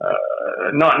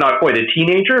 not quite a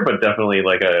teenager, but definitely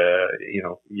like a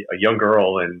young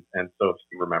girl. And so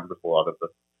she remembers a lot of the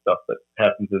stuff that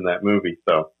happens in that movie.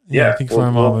 So, yeah. I think for my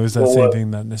mom, it was that same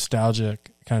thing, that nostalgic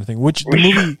kind of thing, which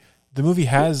the movie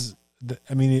has.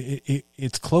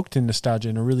 It's cloaked in nostalgia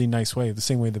in a really nice way, the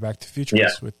same way the Back to the Future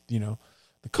is with, the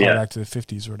callback to the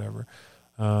 50s or whatever.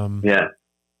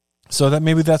 So that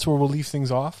maybe that's where we'll leave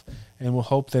things off, and we'll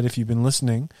hope that if you've been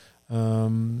listening,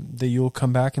 that you'll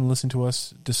come back and listen to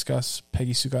us discuss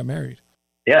Peggy Sue Got Married.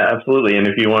 Yeah, absolutely. And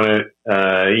if you want to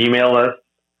email us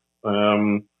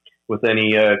with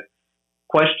any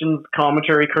questions,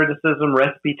 commentary, criticism,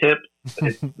 recipe tips,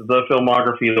 it's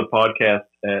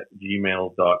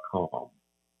thefilmographyofthepodcast@gmail.com.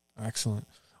 Excellent.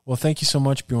 Well, thank you so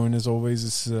much, Bjorn. As always,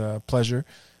 it's a pleasure.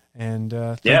 And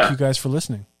thank you guys for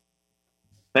listening.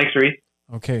 Thanks, Reece.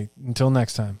 Okay, until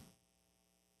next time.